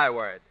musical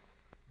byword.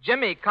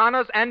 Jimmy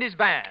Connors and his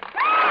band.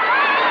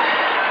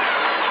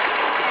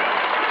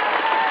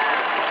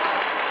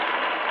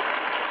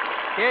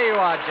 Here you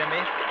are,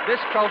 Jimmy. This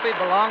trophy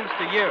belongs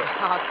to you.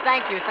 Oh,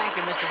 thank you,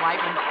 Mr.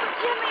 Whiteman. Oh,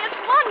 Jimmy, it's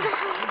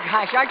wonderful.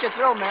 Gosh, aren't you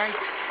thrilled, Mary?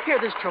 Here,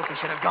 this trophy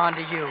should have gone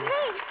to you.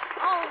 Hey.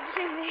 Oh,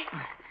 Jimmy.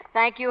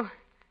 Thank you.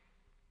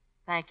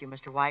 Thank you,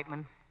 Mr.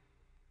 Whiteman.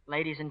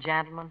 Ladies and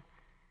gentlemen.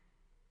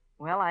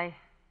 Well, I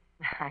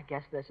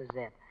guess this is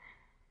it.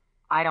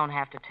 I don't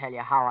have to tell you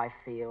how I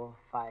feel.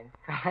 If I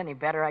felt any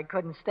better, I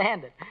couldn't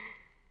stand it.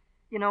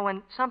 You know,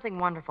 when something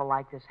wonderful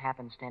like this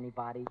happens to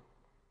anybody,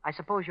 I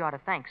suppose you ought to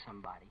thank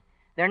somebody.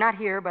 They're not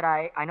here, but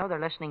I know they're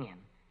listening in.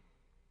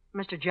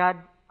 Mr. Judd,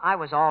 I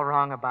was all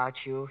wrong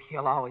about you.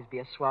 You'll always be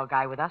a swell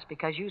guy with us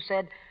because you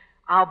said,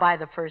 I'll buy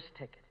the first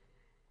ticket.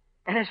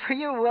 And as for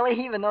you, Willie,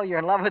 even though you're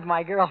in love with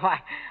my girl,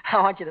 I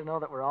want you to know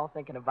that we're all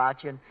thinking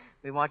about you, and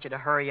we want you to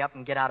hurry up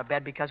and get out of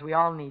bed because we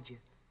all need you.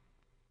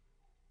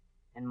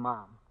 And,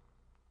 Mom,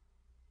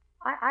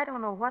 I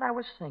don't know what I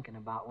was thinking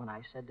about when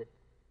I said that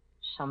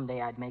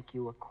someday I'd make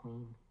you a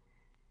queen.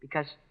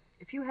 Because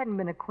if you hadn't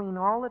been a queen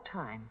all the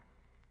time,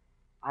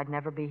 I'd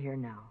never be here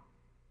now.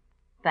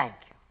 Thank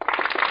you.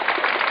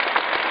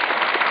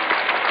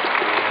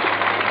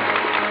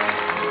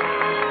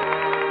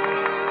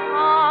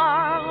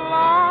 Our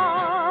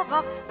love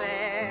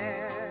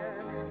affair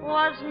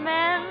was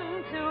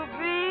meant to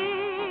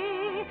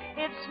be.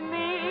 It's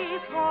me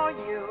for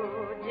you,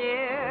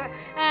 dear,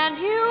 and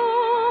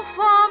you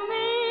for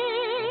me.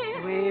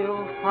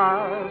 We'll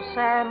fuss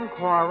and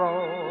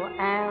quarrel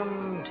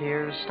and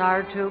tears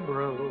start to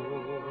brew.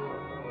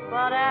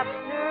 But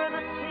after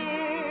the tears,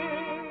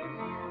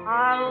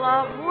 our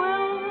love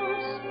will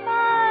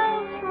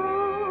smile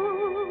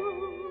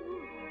through.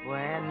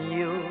 When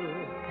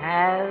youth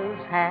has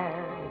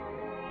had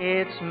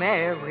its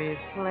merry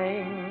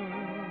fling,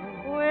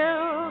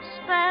 we'll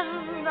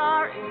spend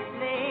our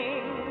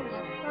evenings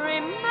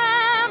remembering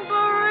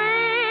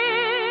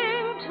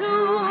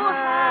two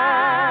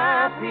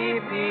happy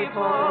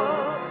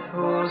people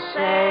who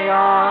say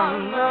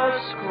on the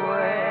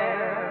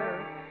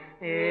square,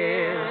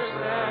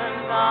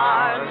 isn't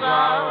ours a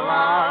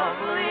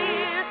lovely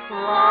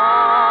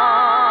love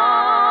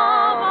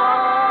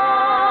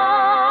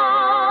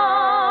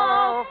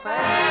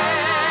affair?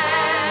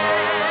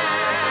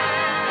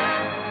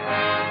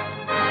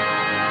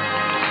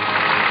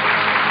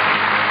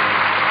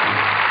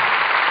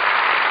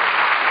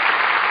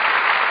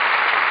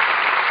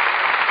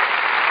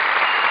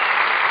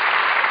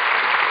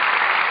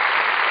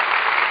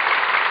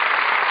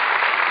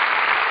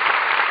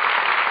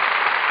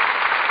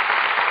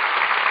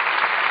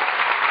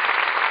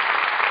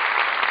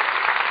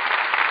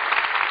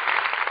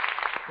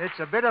 It's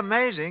a bit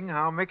amazing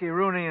how Mickey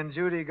Rooney and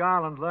Judy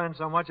Garland learned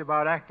so much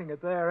about acting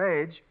at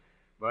their age.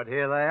 But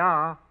here they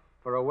are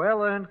for a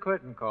well-earned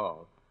curtain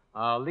call.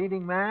 Our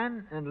leading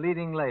man and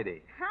leading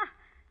lady. Huh.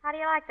 How do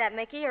you like that,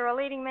 Mickey? You're a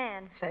leading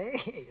man.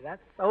 Say,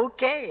 that's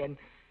okay, and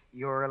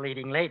you're a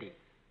leading lady.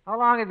 How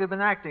long have you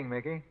been acting,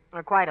 Mickey?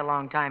 Quite a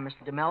long time,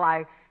 Mr. DeMille.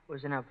 I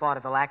was in a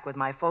vaudeville act with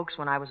my folks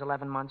when I was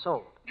 11 months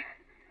old.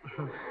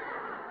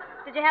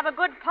 Did you have a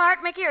good part,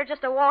 Mickey, or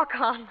just a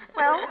walk-on?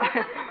 Well,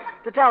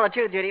 to tell the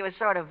truth, Judy, it was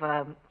sort of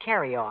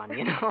carry-on,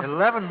 you know.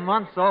 11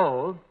 months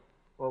old?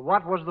 Well,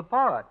 what was the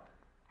part?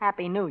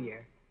 Happy New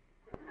Year.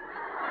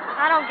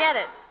 I don't get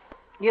it.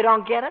 You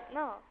don't get it?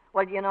 No.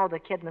 Well, you know the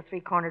kid in the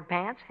three-cornered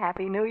pants?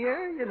 Happy New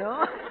Year, you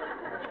know?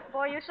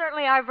 Boy, you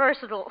certainly are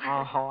versatile.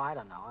 Oh, I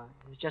don't know.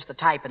 It was just the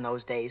type in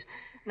those days.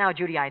 Now,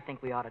 Judy, I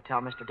think we ought to tell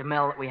Mr.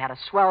 DeMille that we had a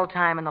swell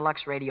time in the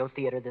Lux Radio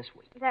Theater this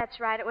week. That's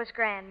right. It was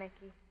grand,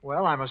 Mickey.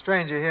 Well, I'm a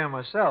stranger here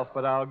myself,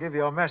 but I'll give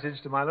your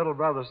message to my little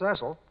brother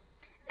Cecil.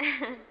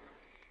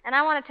 And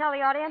I want to tell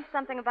the audience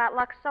something about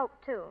Lux soap,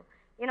 too.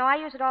 You know, I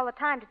use it all the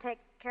time to take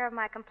care of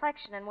my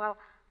complexion, and, well,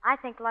 I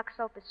think Lux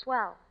soap is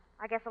swell.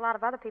 I guess a lot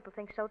of other people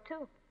think so,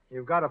 too.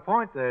 You've got a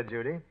point there,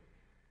 Judy.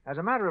 As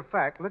a matter of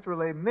fact,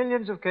 literally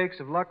millions of cakes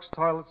of Lux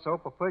toilet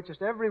soap are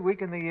purchased every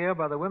week in the year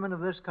by the women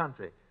of this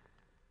country.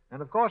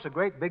 And, of course, a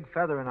great big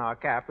feather in our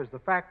cap is the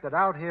fact that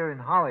out here in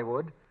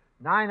Hollywood,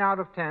 9 out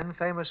of 10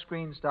 famous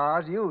screen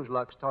stars use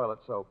Lux toilet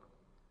soap.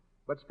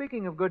 But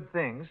speaking of good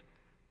things,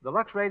 the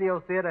Lux Radio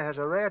Theater has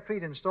a rare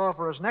treat in store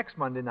for us next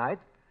Monday night.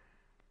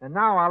 And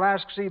now I'll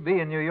ask C.B.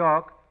 in New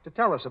York to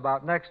tell us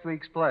about next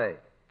week's play.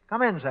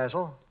 Come in,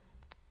 Cecil.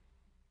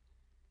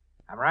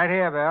 I'm right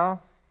here,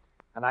 Bill.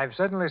 And I've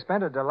certainly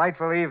spent a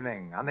delightful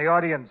evening on the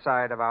audience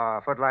side of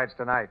our footlights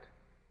tonight.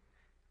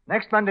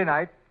 Next Monday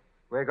night,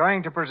 we're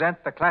going to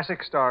present the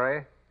classic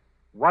story,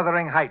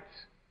 Wuthering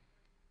Heights.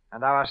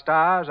 And our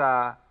stars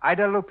are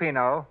Ida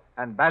Lupino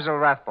and Basil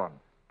Rathbone.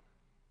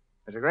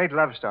 It's a great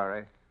love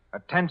story, a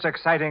tense,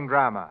 exciting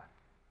drama,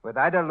 with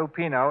Ida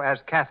Lupino as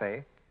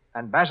Kathy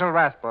and Basil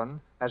Rathbone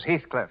as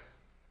Heathcliff.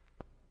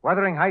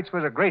 Wuthering Heights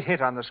was a great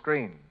hit on the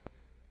screen,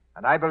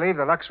 and I believe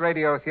the Lux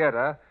Radio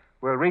Theater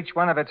will reach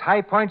one of its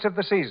high points of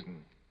the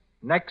season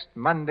next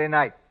Monday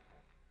night.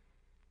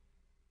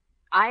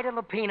 Ida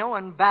Lupino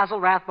and Basil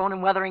Rathbone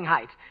in Wuthering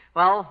Heights.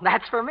 Well,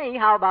 that's for me.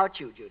 How about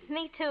you, Judy?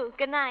 Me, too.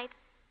 Good night.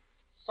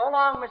 So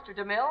long, Mr.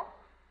 DeMille.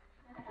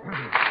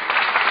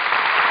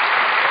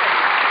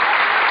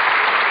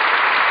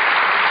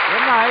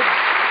 Good night.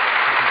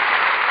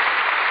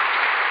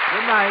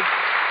 Good night.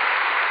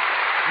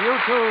 You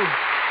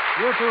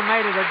two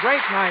made it a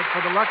great night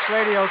for the Lux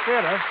Radio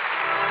Theater.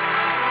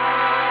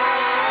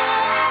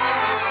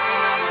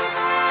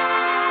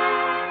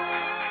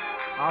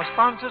 Our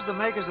sponsors, the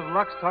makers of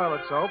Lux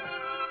Toilet Soap,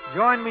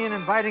 join me in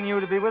inviting you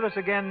to be with us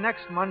again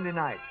next Monday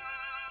night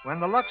when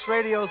the Lux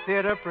Radio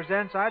Theater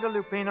presents Ida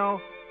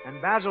Lupino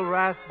and Basil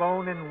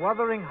Rathbone in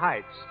Wuthering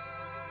Heights.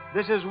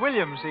 This is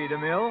William C.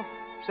 DeMille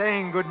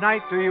saying good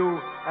night to you,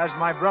 as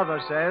my brother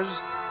says,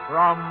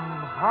 from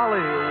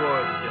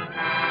Hollywood.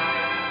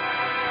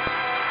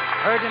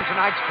 Heard in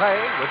tonight's play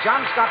with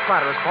John Scott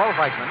Trotter as Paul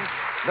Whiteman,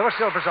 Louis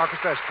Silver's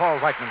orchestra as Paul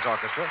Whiteman's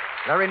orchestra,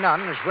 Larry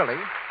Nunn as Willie,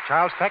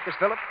 Charles Peck as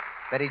Philip,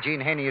 Betty Jean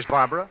Haney as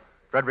Barbara,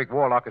 Frederick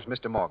Warlock as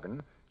Mr.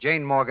 Morgan,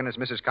 Jane Morgan as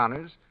Mrs.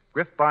 Connors,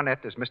 Griff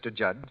Barnett as Mr.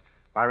 Judd,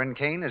 Byron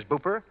Kane as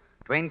Booper,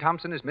 Dwayne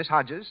Thompson as Miss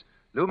Hodges,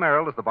 Lou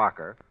Merrill as the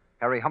Barker,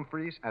 Harry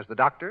Humphreys as the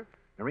Doctor,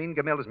 Noreen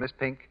Gamil as Miss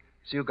Pink,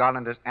 Sue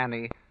Garland as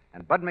Annie,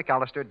 and Bud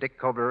McAllister, Dick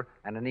Cobler,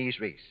 and Anise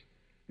Reese.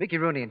 Mickey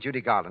Rooney and Judy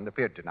Garland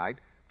appeared tonight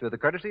through the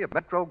courtesy of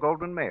Metro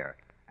Goldwyn Mayer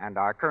and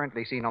are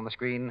currently seen on the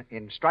screen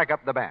in Strike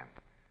Up the Band.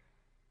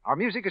 Our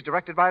music is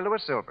directed by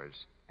Louis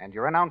Silvers, and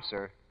your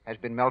announcer has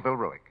been Melville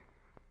Ruick.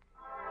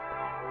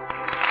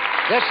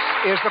 This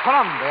is the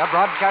Columbia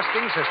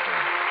Broadcasting System.